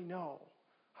we really know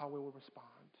how we will respond?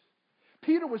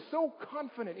 Peter was so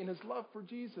confident in his love for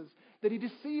Jesus that he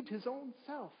deceived his own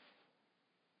self.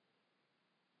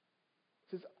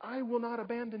 He says, I will not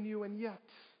abandon you, and yet,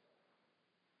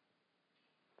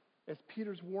 as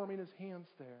Peter's warming his hands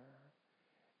there,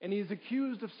 and he's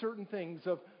accused of certain things,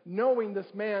 of knowing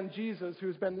this man, Jesus,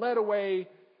 who's been led away,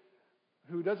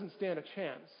 who doesn't stand a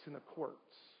chance in the courts.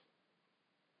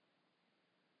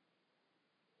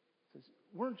 He says,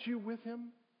 weren't you with him?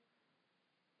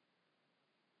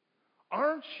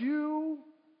 Aren't you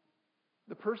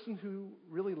the person who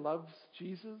really loves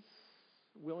Jesus,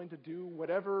 willing to do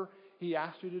whatever he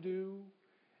asked you to do?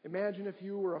 Imagine if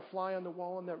you were a fly on the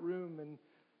wall in that room and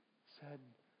said,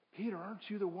 Peter, aren't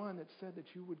you the one that said that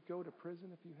you would go to prison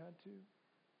if you had to?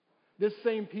 This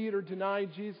same Peter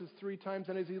denied Jesus 3 times,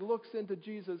 and as he looks into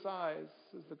Jesus' eyes,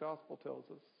 as the gospel tells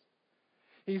us,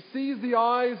 he sees the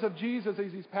eyes of Jesus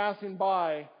as he's passing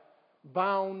by,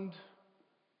 bound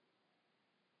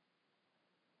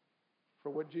for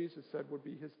what Jesus said would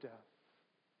be his death.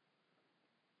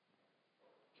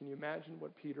 Can you imagine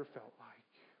what Peter felt like?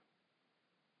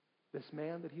 This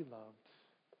man that he loved.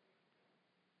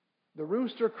 The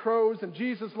rooster crows and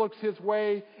Jesus looks his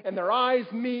way and their eyes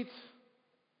meet.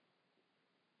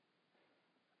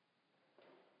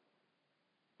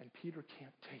 And Peter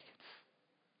can't take it.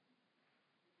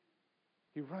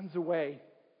 He runs away.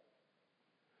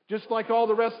 Just like all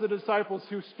the rest of the disciples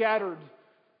who scattered.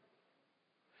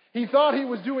 He thought he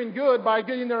was doing good by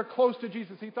getting there close to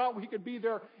Jesus. He thought he could be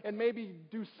there and maybe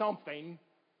do something.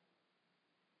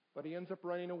 But he ends up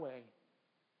running away.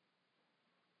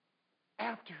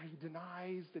 After he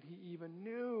denies that he even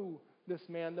knew this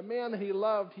man, the man that he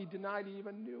loved, he denied he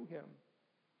even knew him.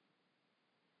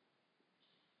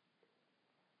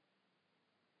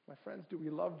 My friends, do we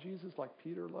love Jesus like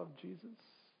Peter loved Jesus?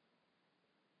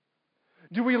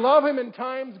 Do we love him in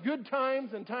times, good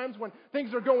times, and times when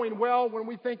things are going well, when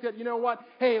we think that, you know what,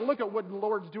 hey, look at what the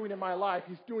Lord's doing in my life.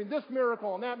 He's doing this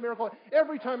miracle and that miracle.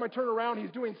 Every time I turn around, he's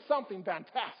doing something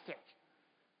fantastic.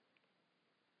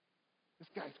 This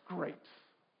guy's great.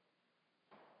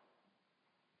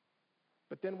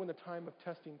 But then when the time of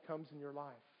testing comes in your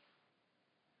life,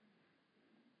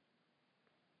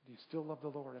 do you still love the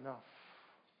Lord enough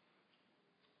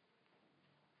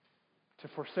to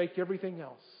forsake everything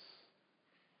else?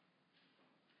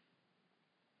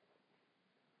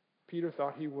 Peter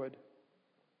thought he would.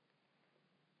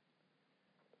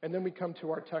 And then we come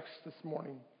to our text this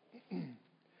morning.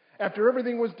 After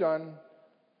everything was done,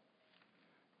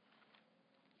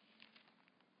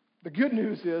 the good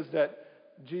news is that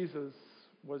Jesus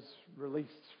was released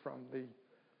from the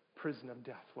prison of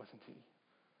death, wasn't he?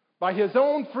 By his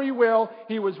own free will,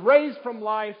 he was raised from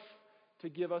life to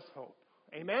give us hope.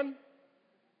 Amen?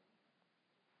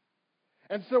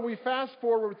 And so we fast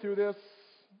forward through this.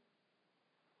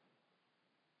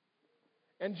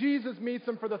 And Jesus meets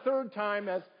him for the third time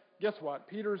as, guess what?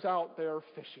 Peter's out there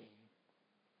fishing.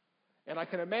 And I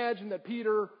can imagine that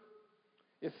Peter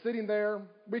is sitting there.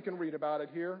 We can read about it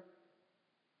here.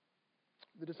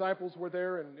 The disciples were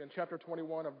there in chapter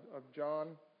 21 of John.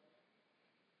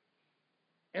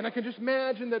 And I can just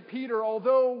imagine that Peter,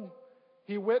 although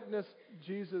he witnessed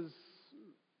Jesus'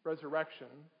 resurrection,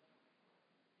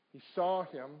 he saw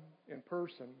him in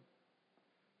person,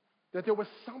 that there was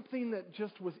something that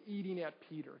just was eating at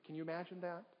Peter. Can you imagine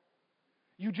that?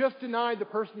 You just denied the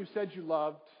person you said you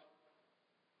loved.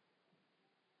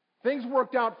 Things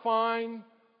worked out fine,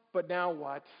 but now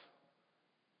what?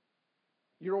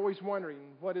 You're always wondering,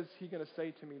 what is he going to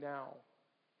say to me now?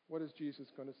 What is Jesus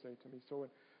going to say to me? So in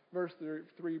verse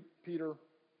 3, Peter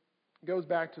goes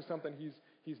back to something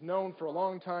he's known for a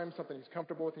long time, something he's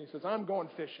comfortable with, and he says, I'm going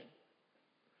fishing.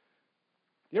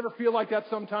 You ever feel like that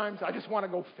sometimes? I just want to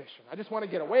go fishing. I just want to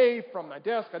get away from my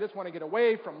desk. I just want to get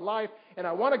away from life. And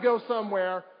I want to go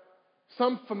somewhere,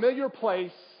 some familiar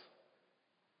place,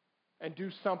 and do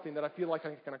something that I feel like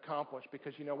I can accomplish.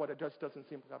 Because you know what? It just doesn't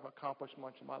seem like I've accomplished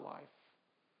much in my life.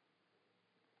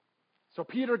 So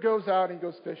Peter goes out and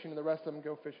goes fishing, and the rest of them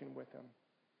go fishing with him.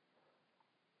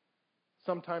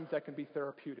 Sometimes that can be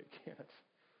therapeutic, can't it?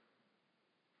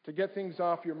 To get things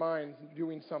off your mind,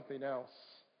 doing something else.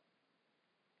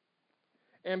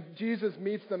 And Jesus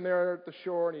meets them there at the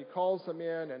shore, and he calls them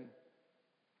in. And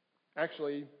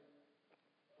actually,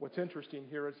 what's interesting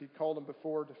here is he called them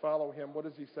before to follow him. What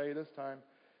does he say this time?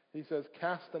 He says,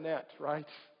 cast the net, right?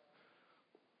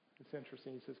 It's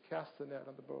interesting. He says, cast the net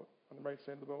on the boat, on the right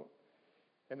side of the boat.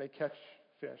 And they catch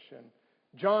fish. And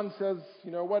John says,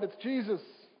 you know what? It's Jesus.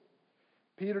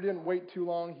 Peter didn't wait too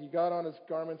long. He got on his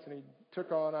garments and he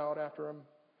took on out after him.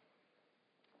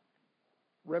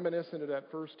 Reminiscent of that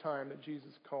first time that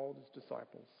Jesus called his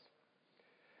disciples.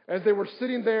 As they were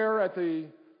sitting there at the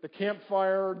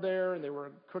campfire there and they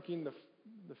were cooking the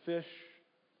fish,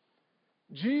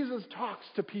 Jesus talks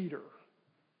to Peter.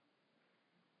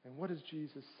 And what does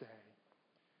Jesus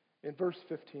say? In verse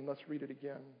 15, let's read it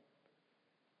again.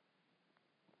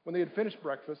 When they had finished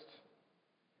breakfast,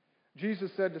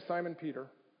 Jesus said to Simon Peter,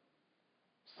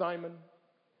 Simon,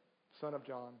 son of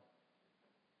John,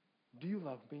 do you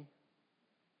love me?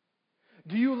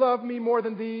 Do you love me more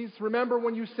than these? Remember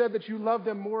when you said that you loved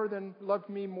me more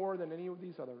than any of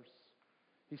these others?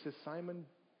 He says, Simon,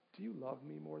 do you love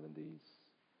me more than these?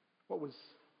 What was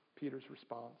Peter's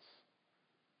response?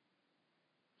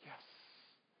 Yes.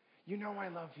 You know I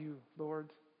love you, Lord.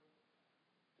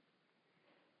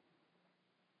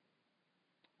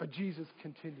 But Jesus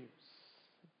continues.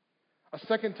 A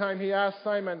second time he asked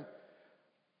Simon,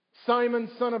 Simon,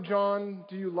 son of John,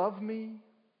 do you love me?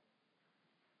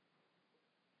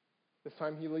 This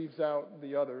time he leaves out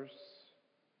the others.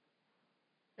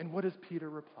 And what does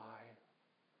Peter reply?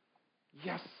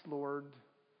 Yes, Lord,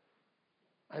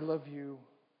 I love you.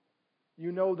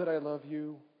 You know that I love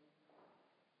you.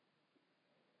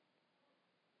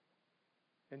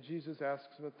 And Jesus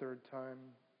asks him a third time,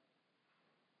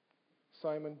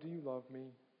 Simon, do you love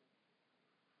me?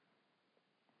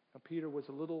 Now, Peter was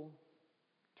a little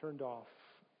turned off.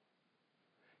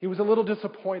 He was a little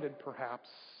disappointed, perhaps,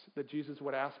 that Jesus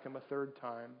would ask him a third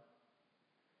time.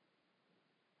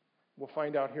 We'll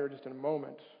find out here just in a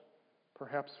moment,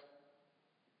 perhaps,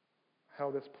 how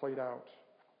this played out.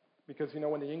 Because, in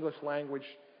the English language,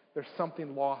 there's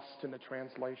something lost in the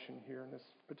translation here in this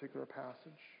particular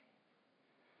passage.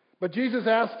 But Jesus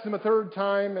asks him a third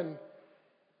time, and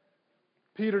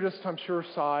Peter just, I'm sure,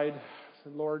 sighed.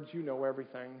 Said, Lord, you know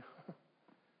everything.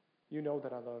 You know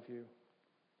that I love you.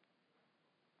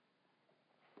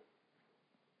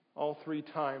 All three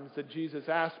times that Jesus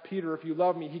asked Peter, if you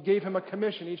love me, he gave him a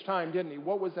commission each time, didn't he?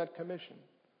 What was that commission?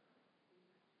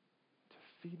 To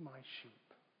feed my sheep.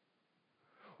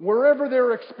 Wherever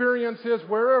their experience is,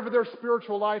 wherever their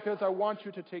spiritual life is, I want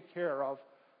you to take care of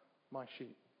my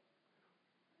sheep.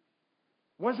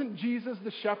 Wasn't Jesus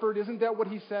the shepherd? Isn't that what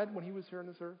he said when he was here on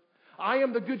this earth? I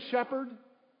am the good shepherd.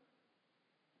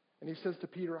 And he says to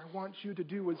Peter, I want you to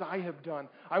do as I have done.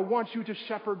 I want you to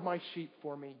shepherd my sheep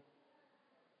for me.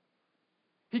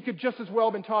 He could just as well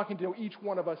have been talking to each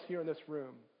one of us here in this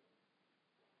room.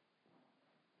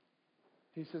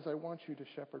 He says, I want you to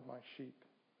shepherd my sheep.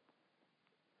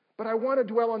 But I want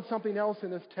to dwell on something else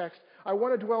in this text. I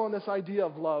want to dwell on this idea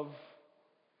of love.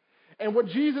 And what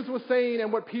Jesus was saying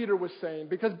and what Peter was saying.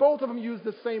 Because both of them used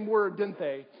the same word, didn't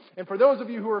they? And for those of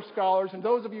you who are scholars and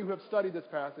those of you who have studied this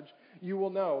passage, you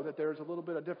will know that there's a little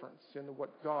bit of difference in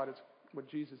what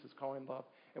Jesus is calling love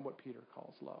and what Peter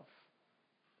calls love.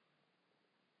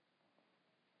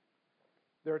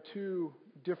 There are two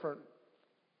different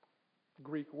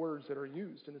Greek words that are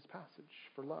used in this passage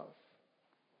for love.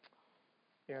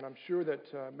 And I'm sure that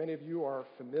many of you are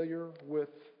familiar with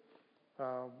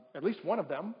at least one of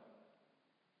them.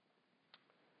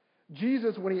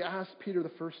 Jesus, when he asked Peter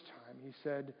the first time, he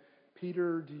said,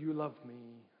 Peter, do you love me?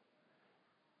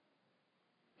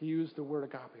 He used the word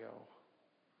agapeo.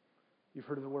 You've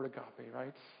heard of the word agape,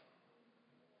 right?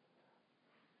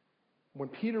 When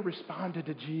Peter responded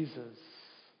to Jesus,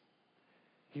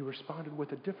 he responded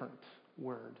with a different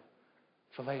word,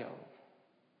 phileo.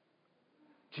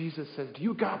 Jesus says, do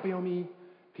you agapeo me?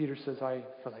 Peter says, I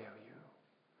phileo you.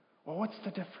 Well, what's the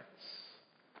difference?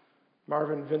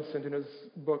 Marvin Vincent, in his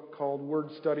book called Word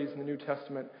Studies in the New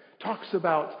Testament, talks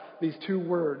about these two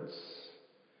words.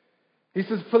 He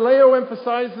says, phileo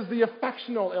emphasizes the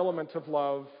affectional element of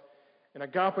love, and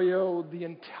agapeo, the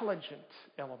intelligent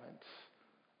element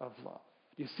of love.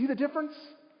 Do you see the difference?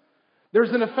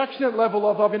 There's an affectionate level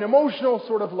of love, an emotional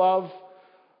sort of love,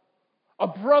 a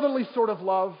brotherly sort of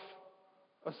love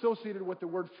associated with the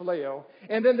word phileo.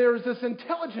 And then there's this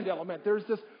intelligent element. There's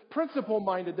this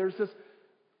principle-minded. There's this,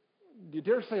 you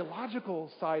dare say,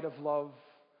 logical side of love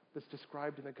that's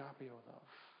described in agapeo love.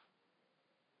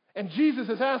 And Jesus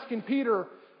is asking Peter,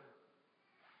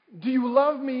 do you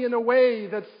love me in a way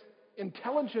that's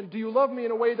intelligent? Do you love me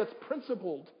in a way that's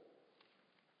principled?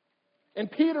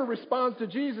 And Peter responds to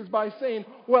Jesus by saying,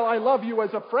 well, I love you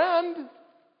as a friend.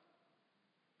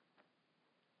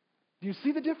 Do you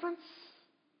see the difference?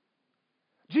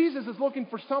 Jesus is looking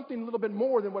for something a little bit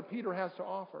more than what Peter has to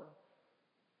offer.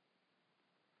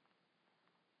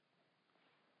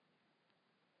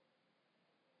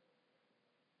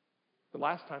 The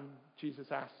last time Jesus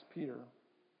asked Peter,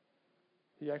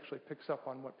 he actually picks up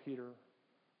on what Peter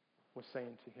was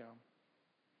saying to him.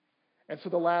 And so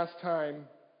the last time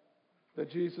that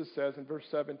Jesus says in verse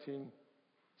 17,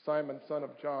 Simon, son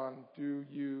of John, do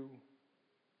you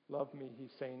love me?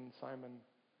 He's saying, Simon,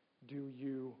 do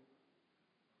you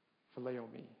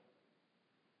phileo me?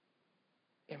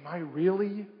 Am I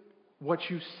really what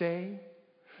you say?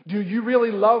 Do you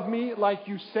really love me like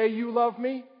you say you love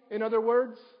me? In other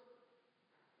words,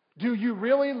 do you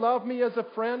really love me as a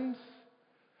friend?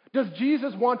 Does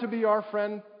Jesus want to be our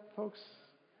friend, folks?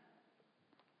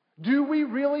 Do we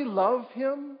really love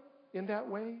him in that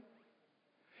way?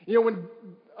 You know, when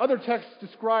other texts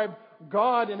describe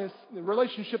God and the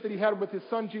relationship that he had with his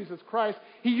son Jesus Christ,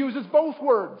 he uses both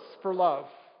words for love.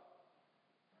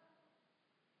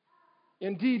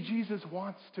 Indeed, Jesus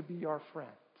wants to be our friend.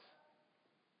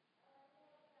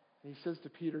 And he says to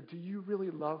Peter, do you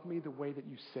really love me the way that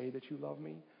you say that you love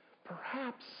me?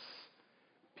 Perhaps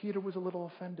Peter was a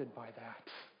little offended by that.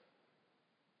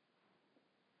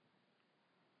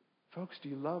 Folks, do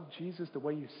you love Jesus the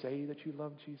way you say that you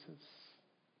love Jesus?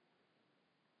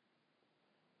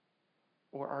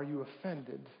 Or are you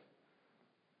offended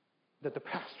that the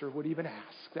pastor would even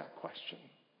ask that question?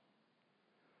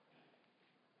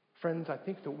 Friends, I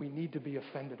think that we need to be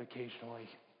offended occasionally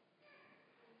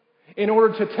in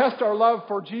order to test our love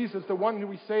for Jesus, the one who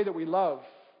we say that we love.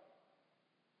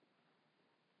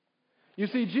 You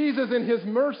see, Jesus in his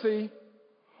mercy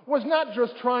was not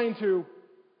just trying to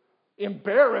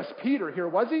embarrass Peter here,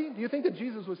 was he? Do you think that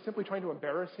Jesus was simply trying to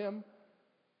embarrass him?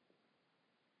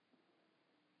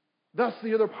 Thus,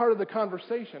 the other part of the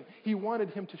conversation, he wanted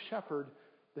him to shepherd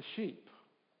the sheep.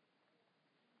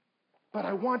 But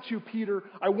I want you, Peter,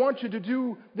 I want you to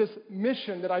do this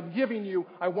mission that I'm giving you.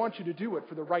 I want you to do it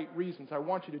for the right reasons. I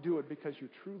want you to do it because you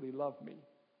truly love me.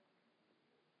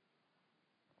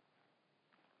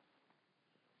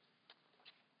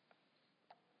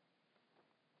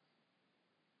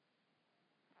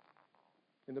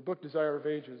 In the book Desire of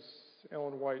Ages,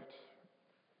 Ellen White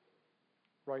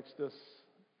writes this.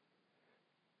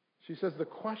 She says, the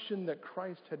question that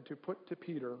Christ had to put to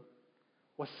Peter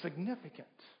was significant.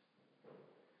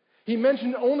 He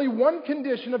mentioned only one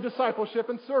condition of discipleship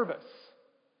and service.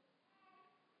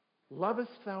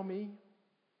 Lovest thou me?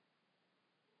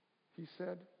 he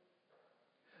said.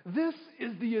 This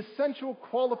is the essential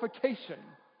qualification.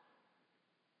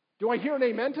 Do I hear an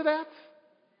amen to that?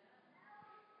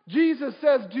 Jesus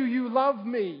says, do you love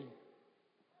me?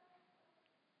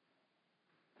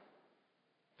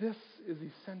 This is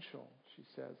essential, she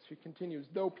says. She continues,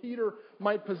 though Peter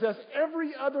might possess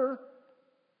every other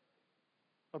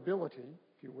ability,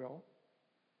 if you will,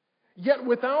 yet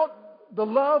without the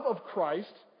love of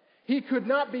Christ, he could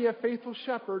not be a faithful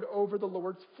shepherd over the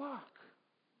Lord's flock.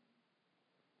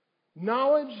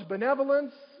 Knowledge,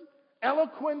 benevolence,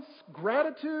 eloquence,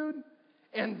 gratitude,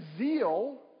 and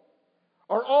zeal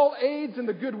are all aids in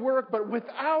the good work, but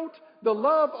without the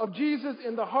love of Jesus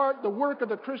in the heart, the work of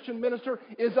the Christian minister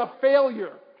is a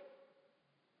failure.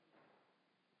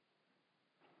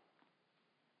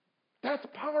 That's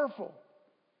powerful.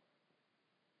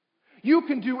 You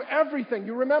can do everything.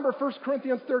 You remember 1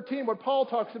 Corinthians 13, what Paul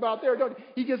talks about there, don't you?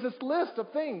 He gives this list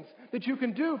of things that you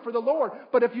can do for the Lord.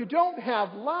 But if you don't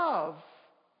have love,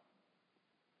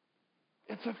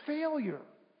 it's a failure.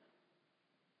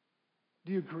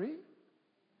 Do you agree?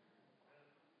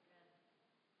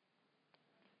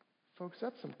 Folks,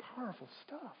 that's some powerful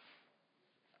stuff.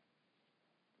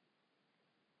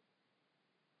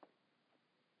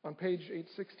 On page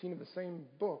 816 of the same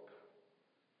book,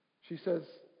 she says,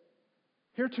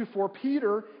 heretofore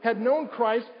Peter had known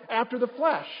Christ after the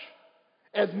flesh,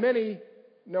 as many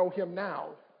know him now.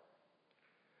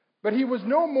 But he was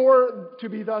no more to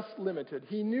be thus limited.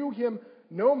 He knew him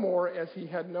no more as he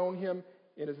had known him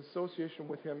in his association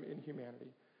with him in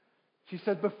humanity. She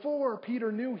said, before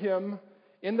Peter knew him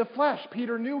in the flesh,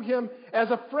 Peter knew him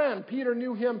as a friend. Peter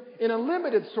knew him in a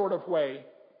limited sort of way.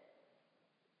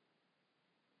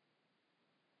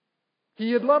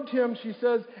 He had loved him, she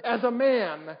says, as a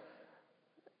man,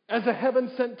 as a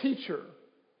heaven-sent teacher.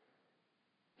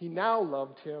 He now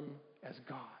loved him as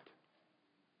God.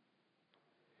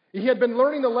 He had been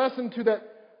learning the lesson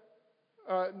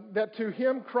that to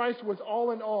him Christ was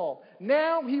all in all.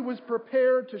 Now he was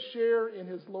prepared to share in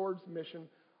his Lord's mission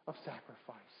of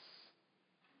sacrifice.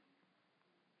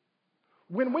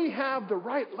 When we have the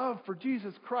right love for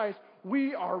Jesus Christ,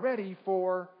 we are ready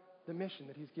for the mission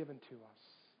that he's given to us.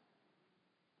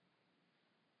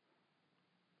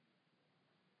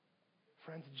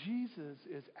 Friends, Jesus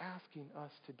is asking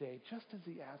us today, just as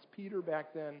he asked Peter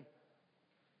back then,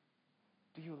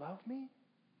 do you love me?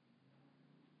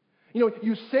 You know,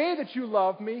 you say that you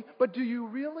love me, but do you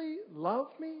really love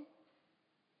me?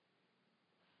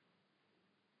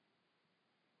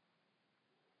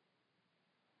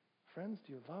 Friends,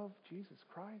 do you love Jesus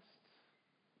Christ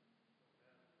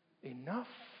enough?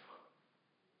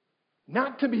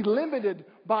 Not to be limited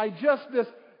by just this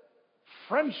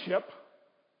friendship,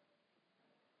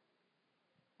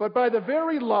 but by the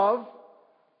very love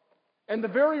and the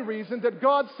very reason that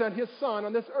God sent his Son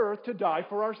on this earth to die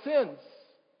for our sins.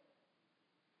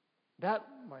 That,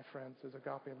 my friends, is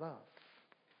agape love.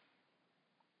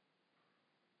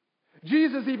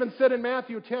 Jesus even said in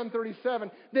Matthew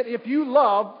 10:37 that if you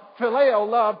love, phileo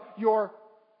love, your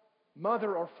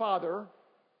mother or father,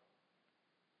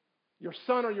 your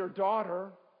son or your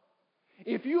daughter,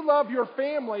 if you love your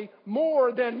family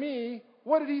more than me,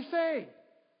 what did he say?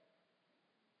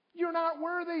 You're not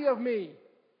worthy of me.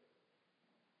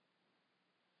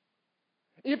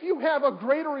 If you have a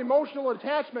greater emotional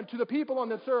attachment to the people on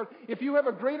this earth, if you have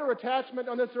a greater attachment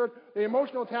on this earth, the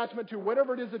emotional attachment to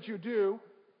whatever it is that you do,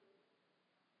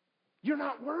 you're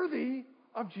not worthy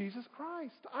of Jesus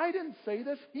Christ. I didn't say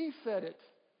this, he said it.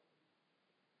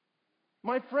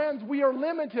 My friends, we are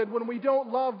limited when we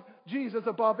don't love Jesus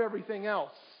above everything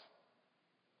else,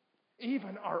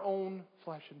 even our own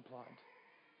flesh and blood.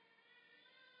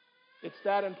 It's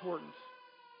that important.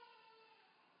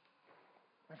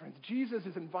 My friends, Jesus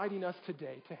is inviting us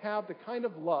today to have the kind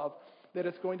of love that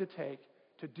it's going to take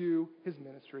to do his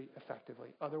ministry effectively.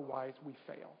 Otherwise, we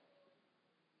fail.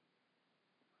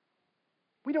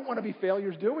 We don't want to be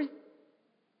failures, do we?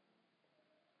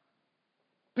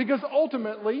 Because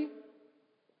ultimately,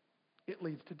 it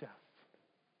leads to death.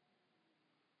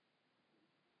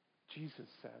 Jesus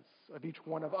says of each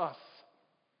one of us,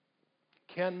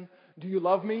 Ken, do you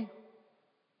love me?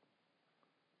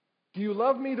 Do you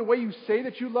love me the way you say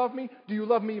that you love me? Do you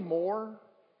love me more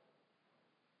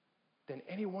than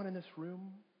anyone in this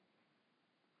room?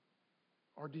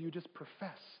 Or do you just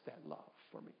profess that love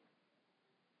for me?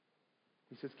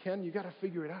 He says, Ken, you got to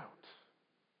figure it out.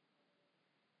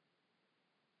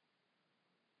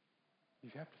 You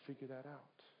have to figure that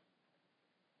out.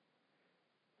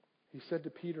 He said to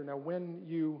Peter, now when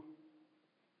you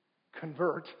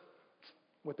convert,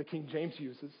 what the King James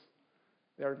uses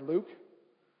there in Luke,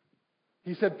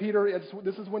 He said, Peter,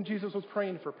 this is when Jesus was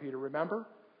praying for Peter, remember?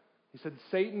 He said,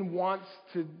 Satan wants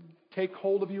to take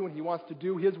hold of you and he wants to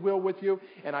do his will with you.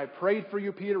 And I prayed for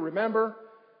you, Peter, remember?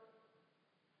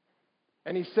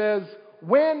 And he says,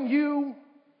 when you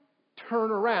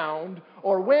turn around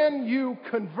or when you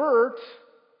convert,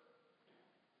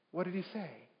 what did he say?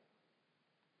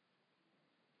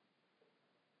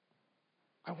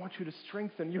 I want you to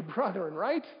strengthen your brethren,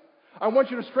 right? I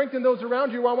want you to strengthen those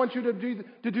around you. I want you to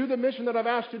do the mission that I've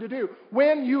asked you to do.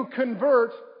 When you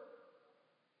convert,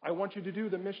 I want you to do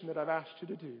the mission that I've asked you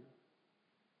to do.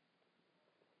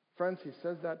 Friends, he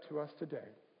says that to us today.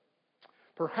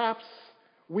 Perhaps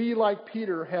we, like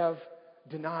Peter, have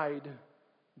denied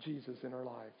Jesus in our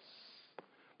lives.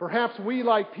 Perhaps we,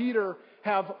 like Peter,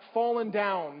 have fallen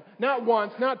down. Not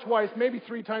once, not twice, maybe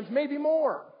 3 times, maybe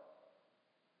more.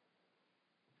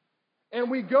 And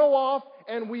we go off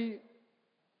and we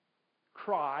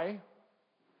cry.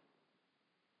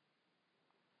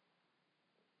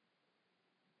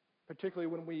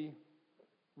 Particularly when we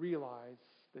realize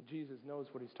that Jesus knows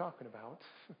what he's talking about.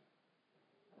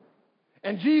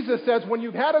 And Jesus says, when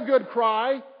you've had a good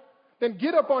cry, then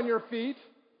get up on your feet.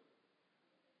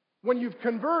 When you've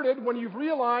converted, when you've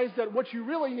realized that what you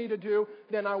really need to do,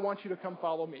 then I want you to come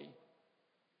follow me.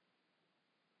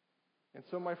 And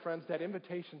so, my friends, that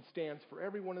invitation stands for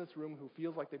everyone in this room who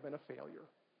feels like they've been a failure.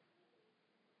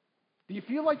 Do you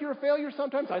feel like you're a failure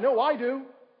sometimes? I know I do.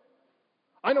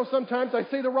 I know sometimes I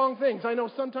say the wrong things. I know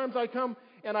sometimes I come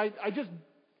and I just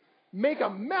make a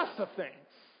mess of things.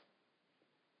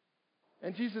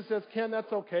 And Jesus says, Ken,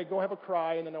 that's okay. Go have a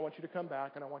cry, and then I want you to come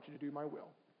back, and I want you to do my will.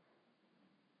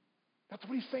 That's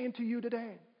what he's saying to you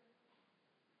today.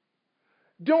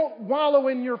 Don't wallow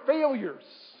in your failures.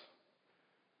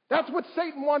 That's what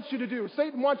Satan wants you to do.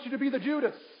 Satan wants you to be the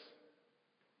Judas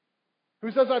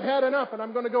who says, I've had enough, and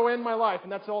I'm going to go end my life,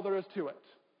 and that's all there is to it.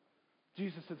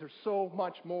 Jesus says there's so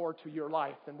much more to your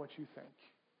life than what you think.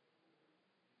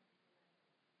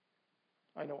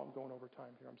 I know I'm going over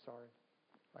time here. I'm sorry.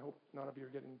 I hope none of you are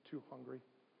getting too hungry.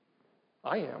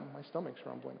 I am. My stomach's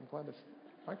rumbling. I'm glad this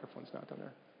microphone's not down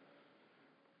there.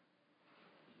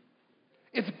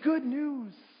 It's good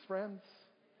news, friends.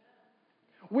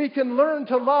 We can learn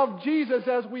to love Jesus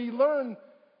as we learn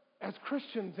as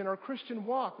Christians in our Christian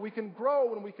walk. We can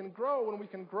grow and we can grow and we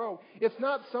can grow. It's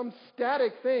not some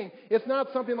static thing. It's not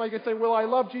something like I say, well, I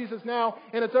love Jesus now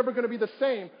and it's ever going to be the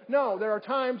same. No, there are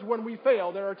times when we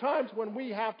fail. There are times when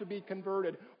we have to be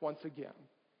converted once again.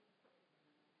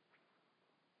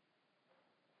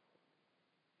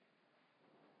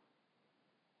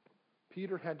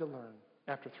 Peter had to learn,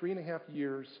 after 3.5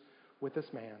 years with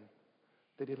this man,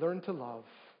 that he learned to love,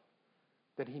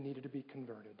 that he needed to be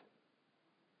converted.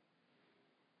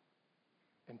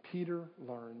 And Peter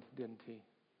learned, didn't he?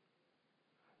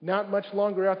 Not much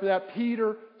longer after that,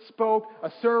 Peter spoke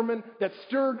a sermon that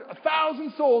stirred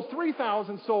 1,000 souls,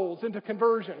 3,000 souls into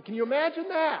conversion. Can you imagine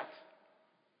that?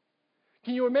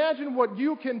 Can you imagine what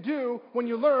you can do when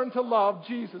you learn to love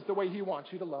Jesus the way he wants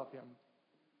you to love him?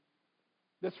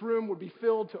 This room would be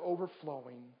filled to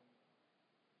overflowing.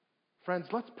 Friends,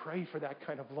 let's pray for that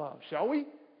kind of love, shall we?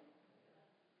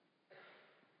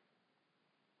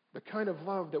 The kind of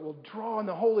love that will draw on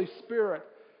the Holy Spirit,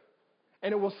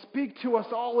 and it will speak to us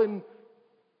all in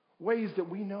ways that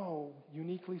we know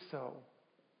uniquely so.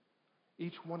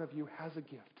 Each one of you has a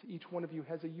gift. Each one of you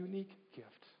has a unique gift.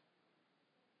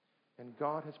 And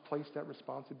God has placed that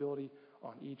responsibility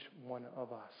on each one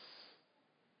of us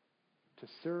to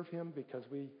serve him because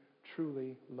we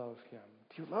truly love him.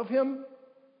 Do you love him?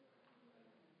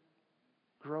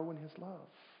 Grow in his love.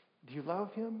 Do you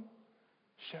love him?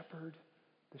 Shepherd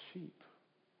the sheep.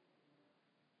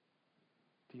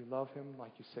 Do you love him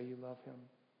like you say you love him?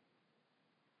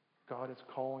 God is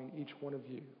calling each one of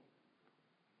you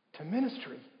to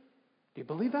ministry. Do you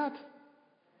believe that?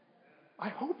 I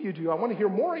hope you do. I want to hear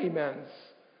more amens.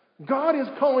 God is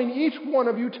calling each one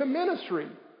of you to ministry.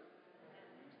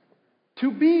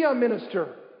 To be a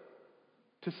minister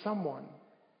to someone.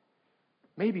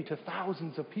 Maybe to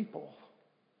thousands of people.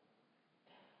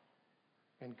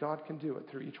 And God can do it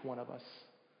through each one of us.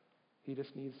 He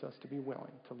just needs us to be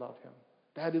willing to love him.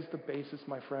 That is the basis,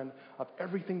 my friend, of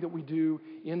everything that we do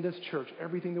in this church,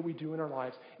 everything that we do in our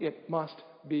lives. It must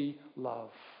be love.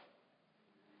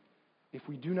 If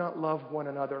we do not love one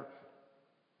another,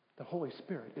 the Holy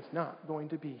Spirit is not going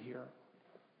to be here.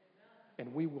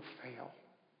 And we will fail.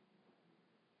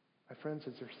 My friends,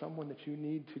 is there someone that you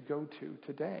need to go to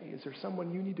today? Is there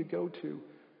someone you need to go to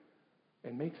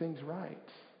and make things right?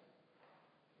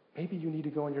 Maybe you need to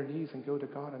go on your knees and go to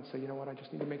God and say, you know what, I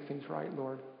just need to make things right,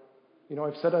 Lord. You know,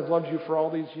 I've said I've loved you for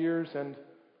all these years, and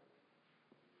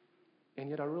and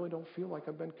yet I really don't feel like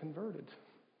I've been converted.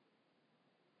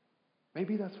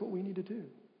 Maybe that's what we need to do.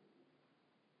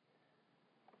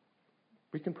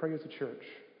 We can pray as a church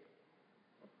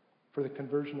for the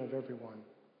conversion of everyone,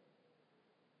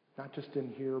 not just in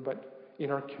here, but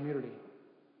in our community.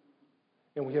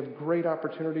 And we have great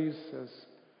opportunities, as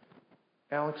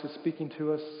Alex is speaking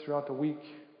to us throughout the week,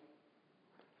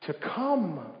 to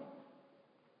come,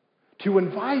 to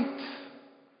invite,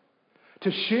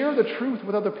 to share the truth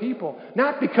with other people,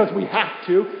 not because we have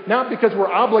to, not because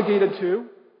we're obligated to,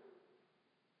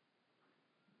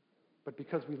 but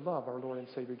because we love our Lord and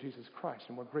Savior Jesus Christ,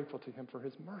 and we're grateful to Him for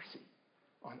His mercy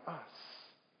on us.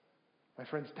 My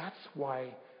friends, that's why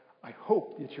I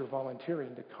hope that you're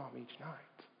volunteering to come each night.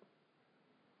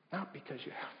 Not because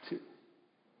you have to.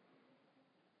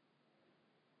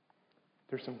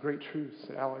 There's some great truths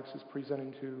that Alex is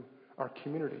presenting to our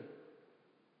community.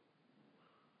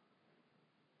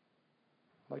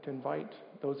 I'd like to invite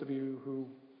those of you who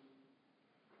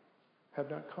have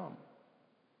not come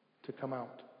to come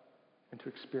out and to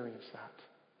experience that,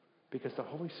 because the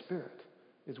Holy Spirit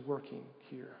is working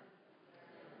here.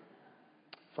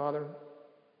 Father,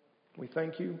 we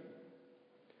thank you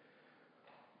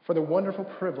for the wonderful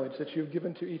privilege that you've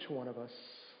given to each one of us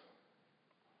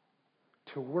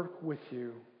to work with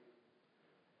you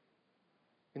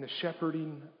in the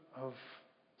shepherding of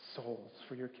souls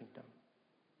for your kingdom.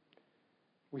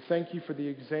 We thank you for the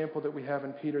example that we have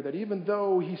in Peter, that even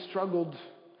though he struggled,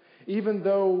 even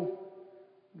though,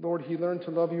 Lord, he learned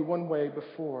to love you one way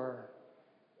before,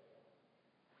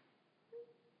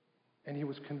 and he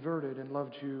was converted and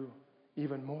loved you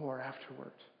even more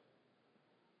afterward.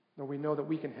 Lord, we know that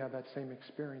we can have that same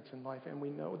experience in life, and we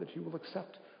know that you will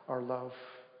accept our love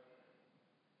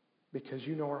because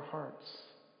you know our hearts.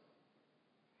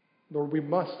 Lord, we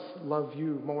must love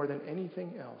you more than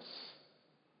anything else,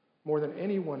 more than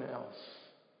anyone else,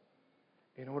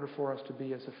 in order for us to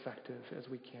be as effective as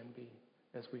we can be,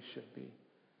 as we should be,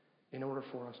 in order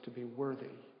for us to be worthy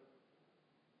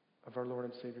of our Lord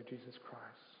and Savior Jesus Christ,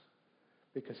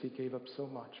 because he gave up so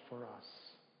much for us.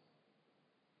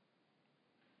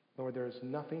 Lord, there is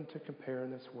nothing to compare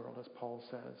in this world, as Paul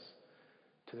says,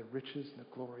 to the riches and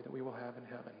the glory that we will have in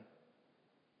heaven.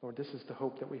 Lord, this is the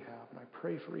hope that we have, and I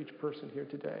pray for each person here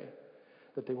today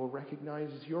that they will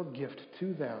recognize your gift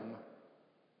to them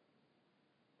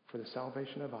for the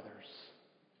salvation of others.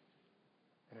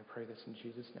 And I pray this in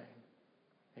Jesus' name.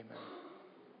 Amen.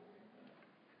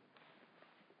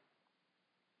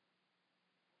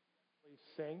 Please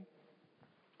sing.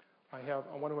 I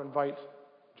want to invite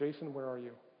Jason. Where are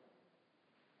you?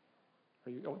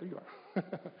 Oh, there you are.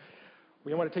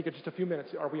 We want to take just a few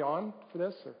minutes. Are we on for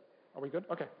this? Or are we good?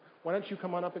 Okay. Why don't you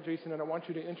come on up, Jason, and I want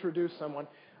you to introduce someone.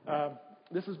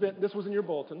 This was in your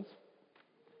bulletins,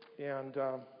 and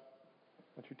why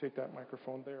don't you take that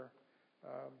microphone there?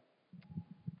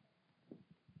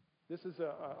 This is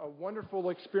a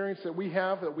wonderful experience that we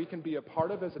have, that we can be a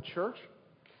part of as a church.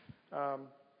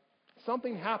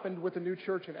 Something happened with the new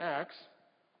church in Acts.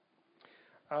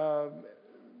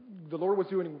 The Lord was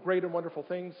doing great and wonderful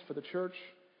things for the church,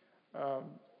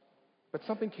 but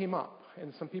something came up,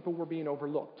 and some people were being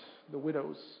overlooked. The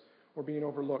widows were being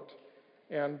overlooked.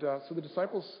 And so the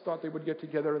disciples thought they would get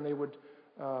together and they would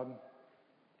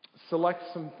select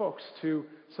some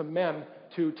men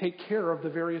to take care of the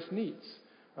various needs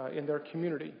in their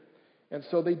community. And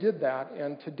so they did that.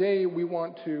 And today we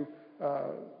want to,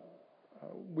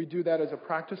 we do that as a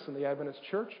practice in the Adventist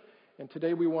Church. And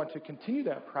today we want to continue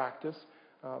that practice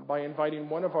by inviting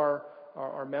one of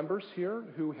our members here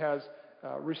who has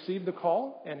received the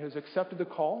call and has accepted the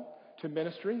call to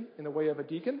ministry in the way of a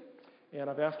deacon. And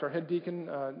I've asked our head deacon,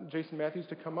 Jason Matthews,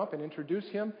 to come up and introduce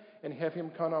him and have him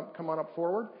come on up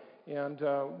forward. And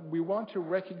we want to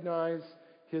recognize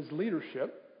his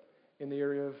leadership in the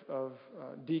area of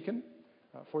deacon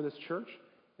for this church.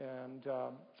 And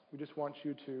we just want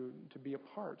you to be a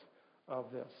part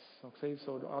of this. Okay,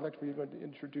 so I'd like to be going to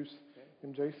introduce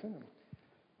him, Jason.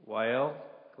 Wael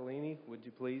Galini, would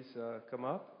you please come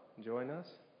up and join us?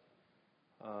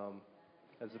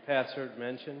 As the pastor had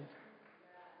mentioned,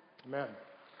 Amen.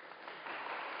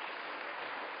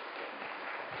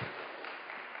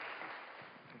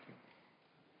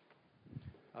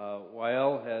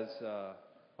 Wael has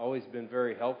always been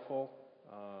very helpful.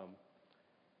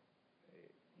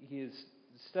 He has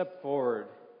stepped forward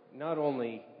not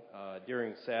only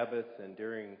during Sabbath and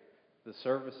during the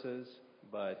services,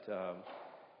 but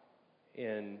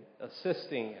in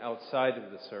assisting outside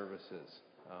of the services,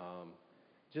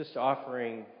 just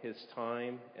offering his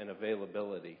time and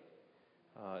availability.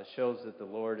 Shows that the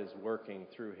Lord is working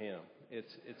through him.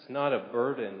 It's not a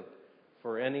burden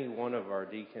for any one of our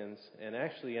deacons, and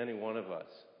actually any one of us,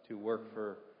 to work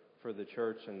for the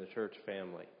church and the church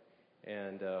family.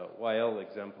 And YL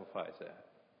exemplifies that.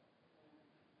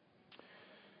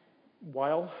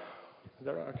 YL? Is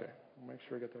that right? Okay. I'll make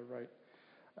sure I get that right.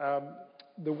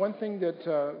 The one thing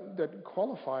that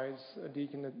qualifies a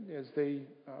deacon is they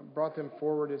brought them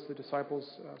forward as the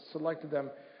disciples selected them.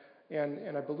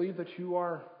 And I believe that you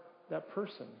are that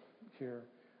person here.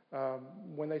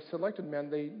 When they selected men,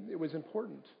 it was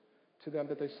important to them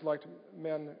that they select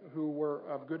men who were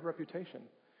of good reputation,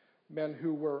 men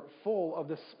who were full of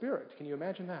the Spirit. Can you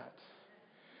imagine that?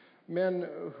 Men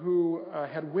who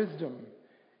had wisdom.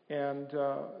 And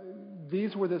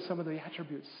these were some of the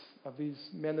attributes of these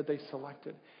men that they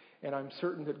selected. And I'm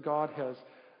certain that God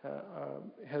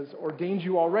has ordained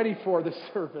you already for this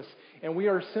service. And we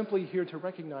are simply here to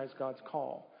recognize God's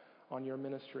call on your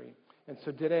ministry. And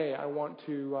so today I want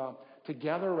to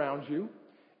gather around you.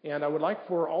 And I would like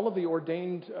for all of the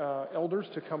ordained elders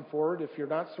to come forward. If you're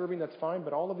not serving, that's fine.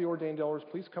 But all of the ordained elders,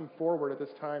 please come forward at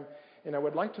this time. And I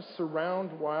would like to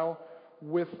surround YL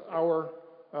with our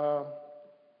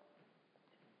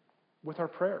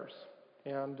prayers.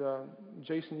 And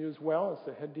Jason, you as well as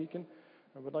the head deacon,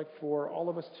 I would like for all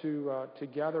of us to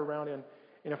gather around. And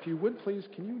if you would, please,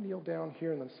 can you kneel down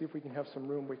here and then see if we can have some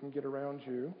room we can get around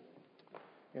you.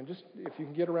 And just, if you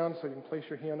can get around so you can place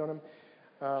your hand on them.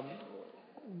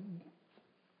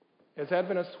 As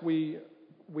Adventists, we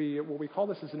call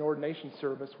this as an ordination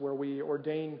service, where we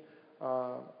ordain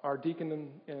our deacon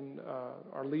and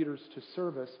our leaders to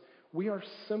service. We are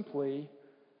simply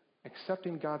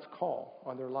accepting God's call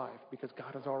on their life because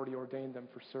God has already ordained them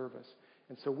for service.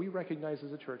 And so we recognize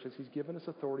as a church as He's given us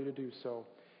authority to do so.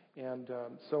 And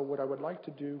so what I would like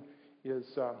to do is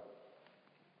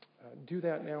do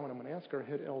that now, and I'm going to ask our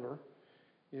head elder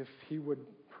if he would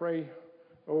pray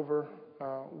over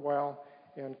YL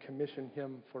and commission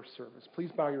him for service.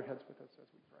 Please bow your heads with us as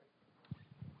we pray.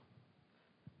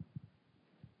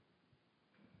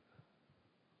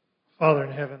 Father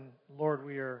in heaven, Lord,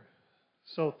 we are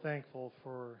so thankful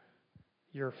for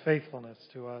your faithfulness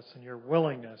to us and your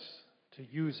willingness to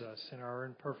use us in our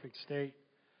imperfect state.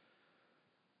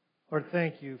 Lord,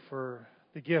 thank you for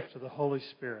the gift of the Holy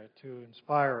Spirit to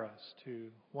inspire us to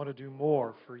want to do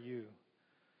more for you.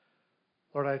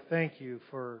 Lord, I thank you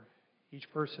for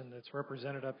each person that's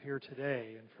represented up here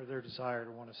today and for their desire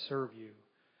to want to serve you.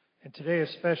 And today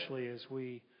especially as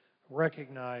we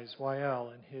recognize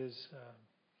YL and his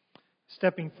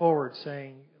stepping forward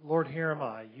saying, Lord, here am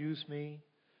I, use me.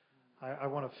 I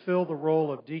want to fill the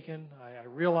role of deacon. I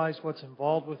realize what's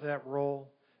involved with that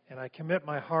role, and I commit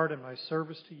my heart and my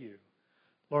service to you.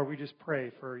 Lord, we just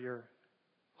pray for your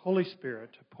Holy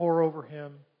Spirit to pour over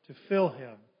him, to fill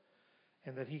him,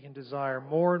 and that he can desire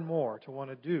more and more to want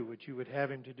to do what you would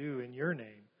have him to do in your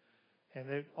name, and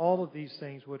that all of these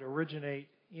things would originate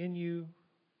in you,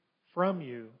 from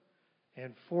you,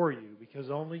 and for you,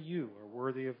 because only you are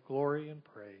worthy of glory and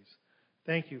praise.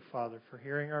 Thank you, Father, for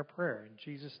hearing our prayer. In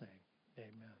Jesus' name,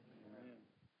 amen.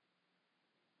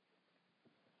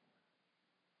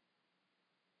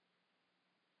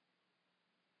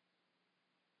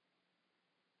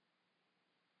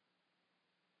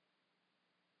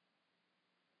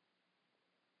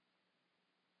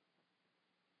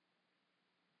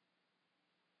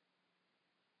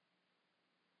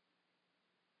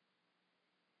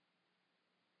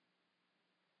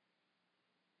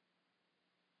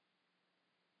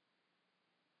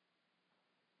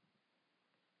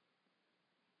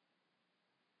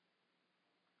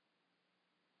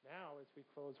 Now, as we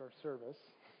close our service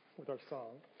with our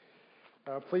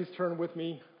song, please turn with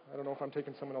me. I don't know if I'm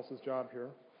taking someone else's job here.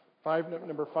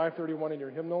 Number 531 in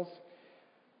your hymnals.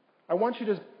 I want you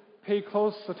to pay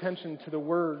close attention to the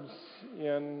words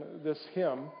in this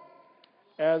hymn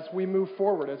as we move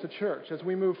forward as a church, as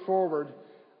we move forward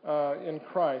in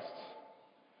Christ.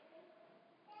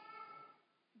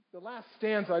 The last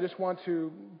stanza I just want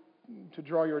to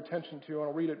draw your attention to, and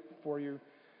I'll read it for you.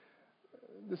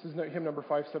 This is hymn number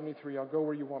 573, I'll go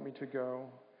where you want me to go.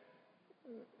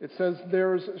 It says,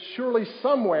 there's surely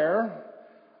somewhere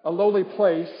a lowly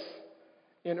place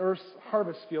in earth's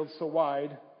harvest field so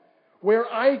wide, where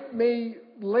I may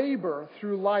labor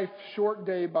through life's short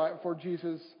day for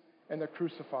Jesus and the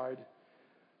crucified.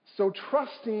 So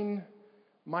trusting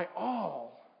my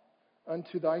all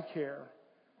unto thy care,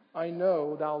 I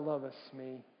know thou lovest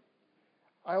me.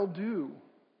 I'll do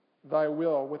thy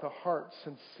will with a heart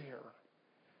sincere.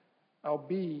 I'll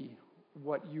be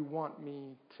what you want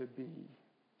me to be.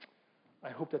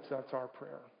 I hope that's our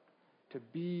prayer, to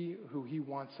be who he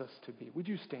wants us to be. Would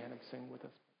you stand and sing with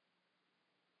us?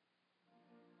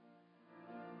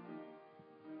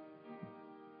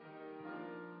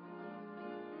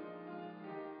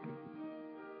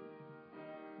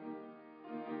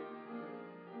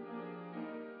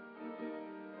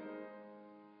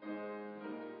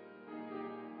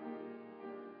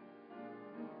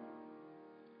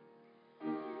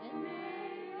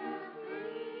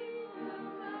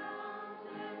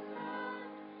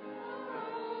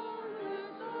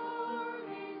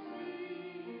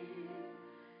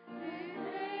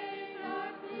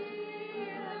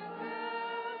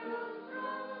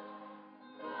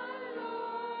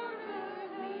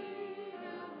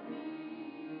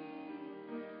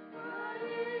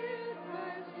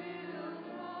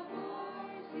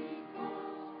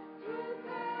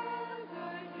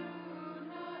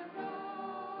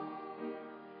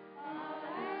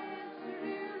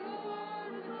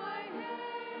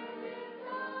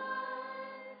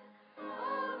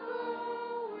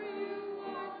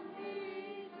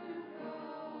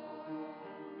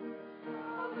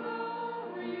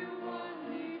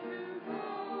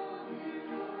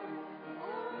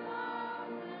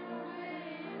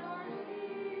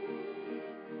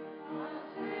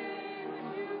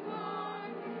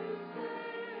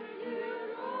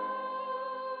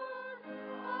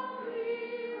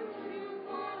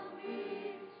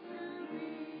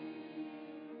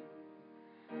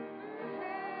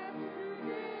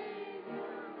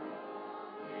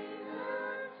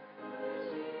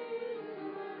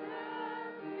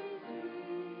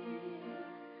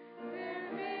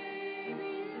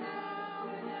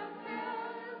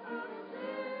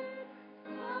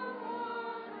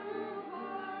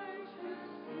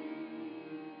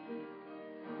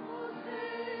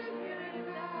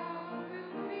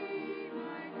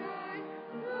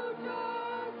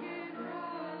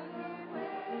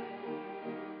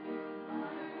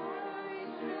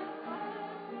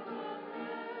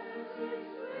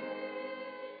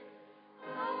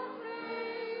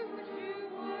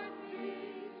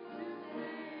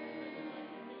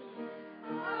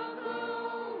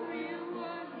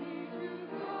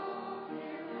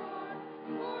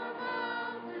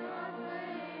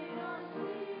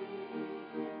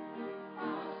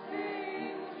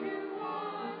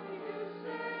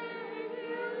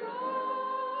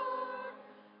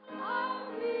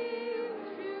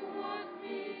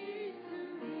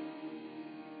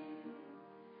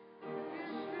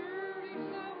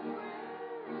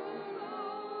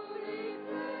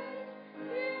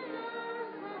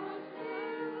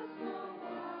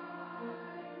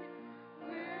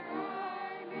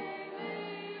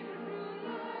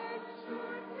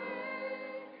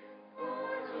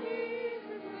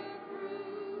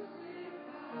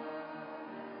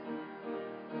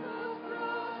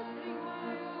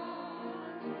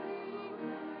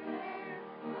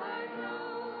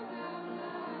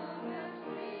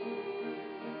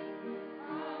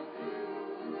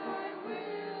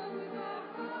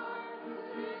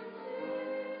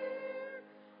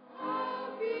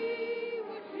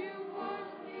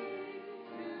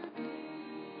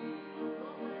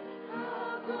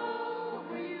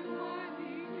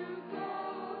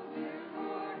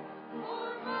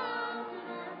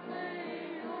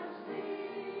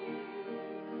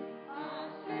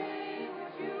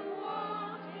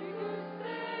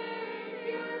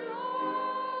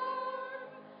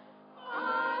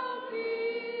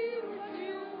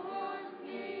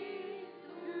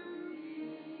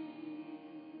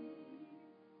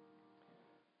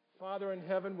 Father in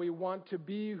heaven, we want to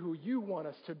be who you want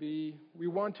us to be. We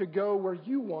want to go where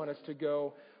you want us to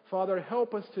go. Father,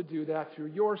 help us to do that through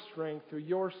your strength, through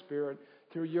your Spirit,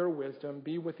 through your wisdom.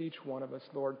 Be with each one of us,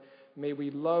 Lord. May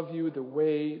we love you the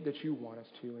way that you want us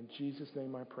to. In Jesus'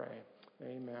 name I pray.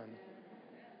 Amen.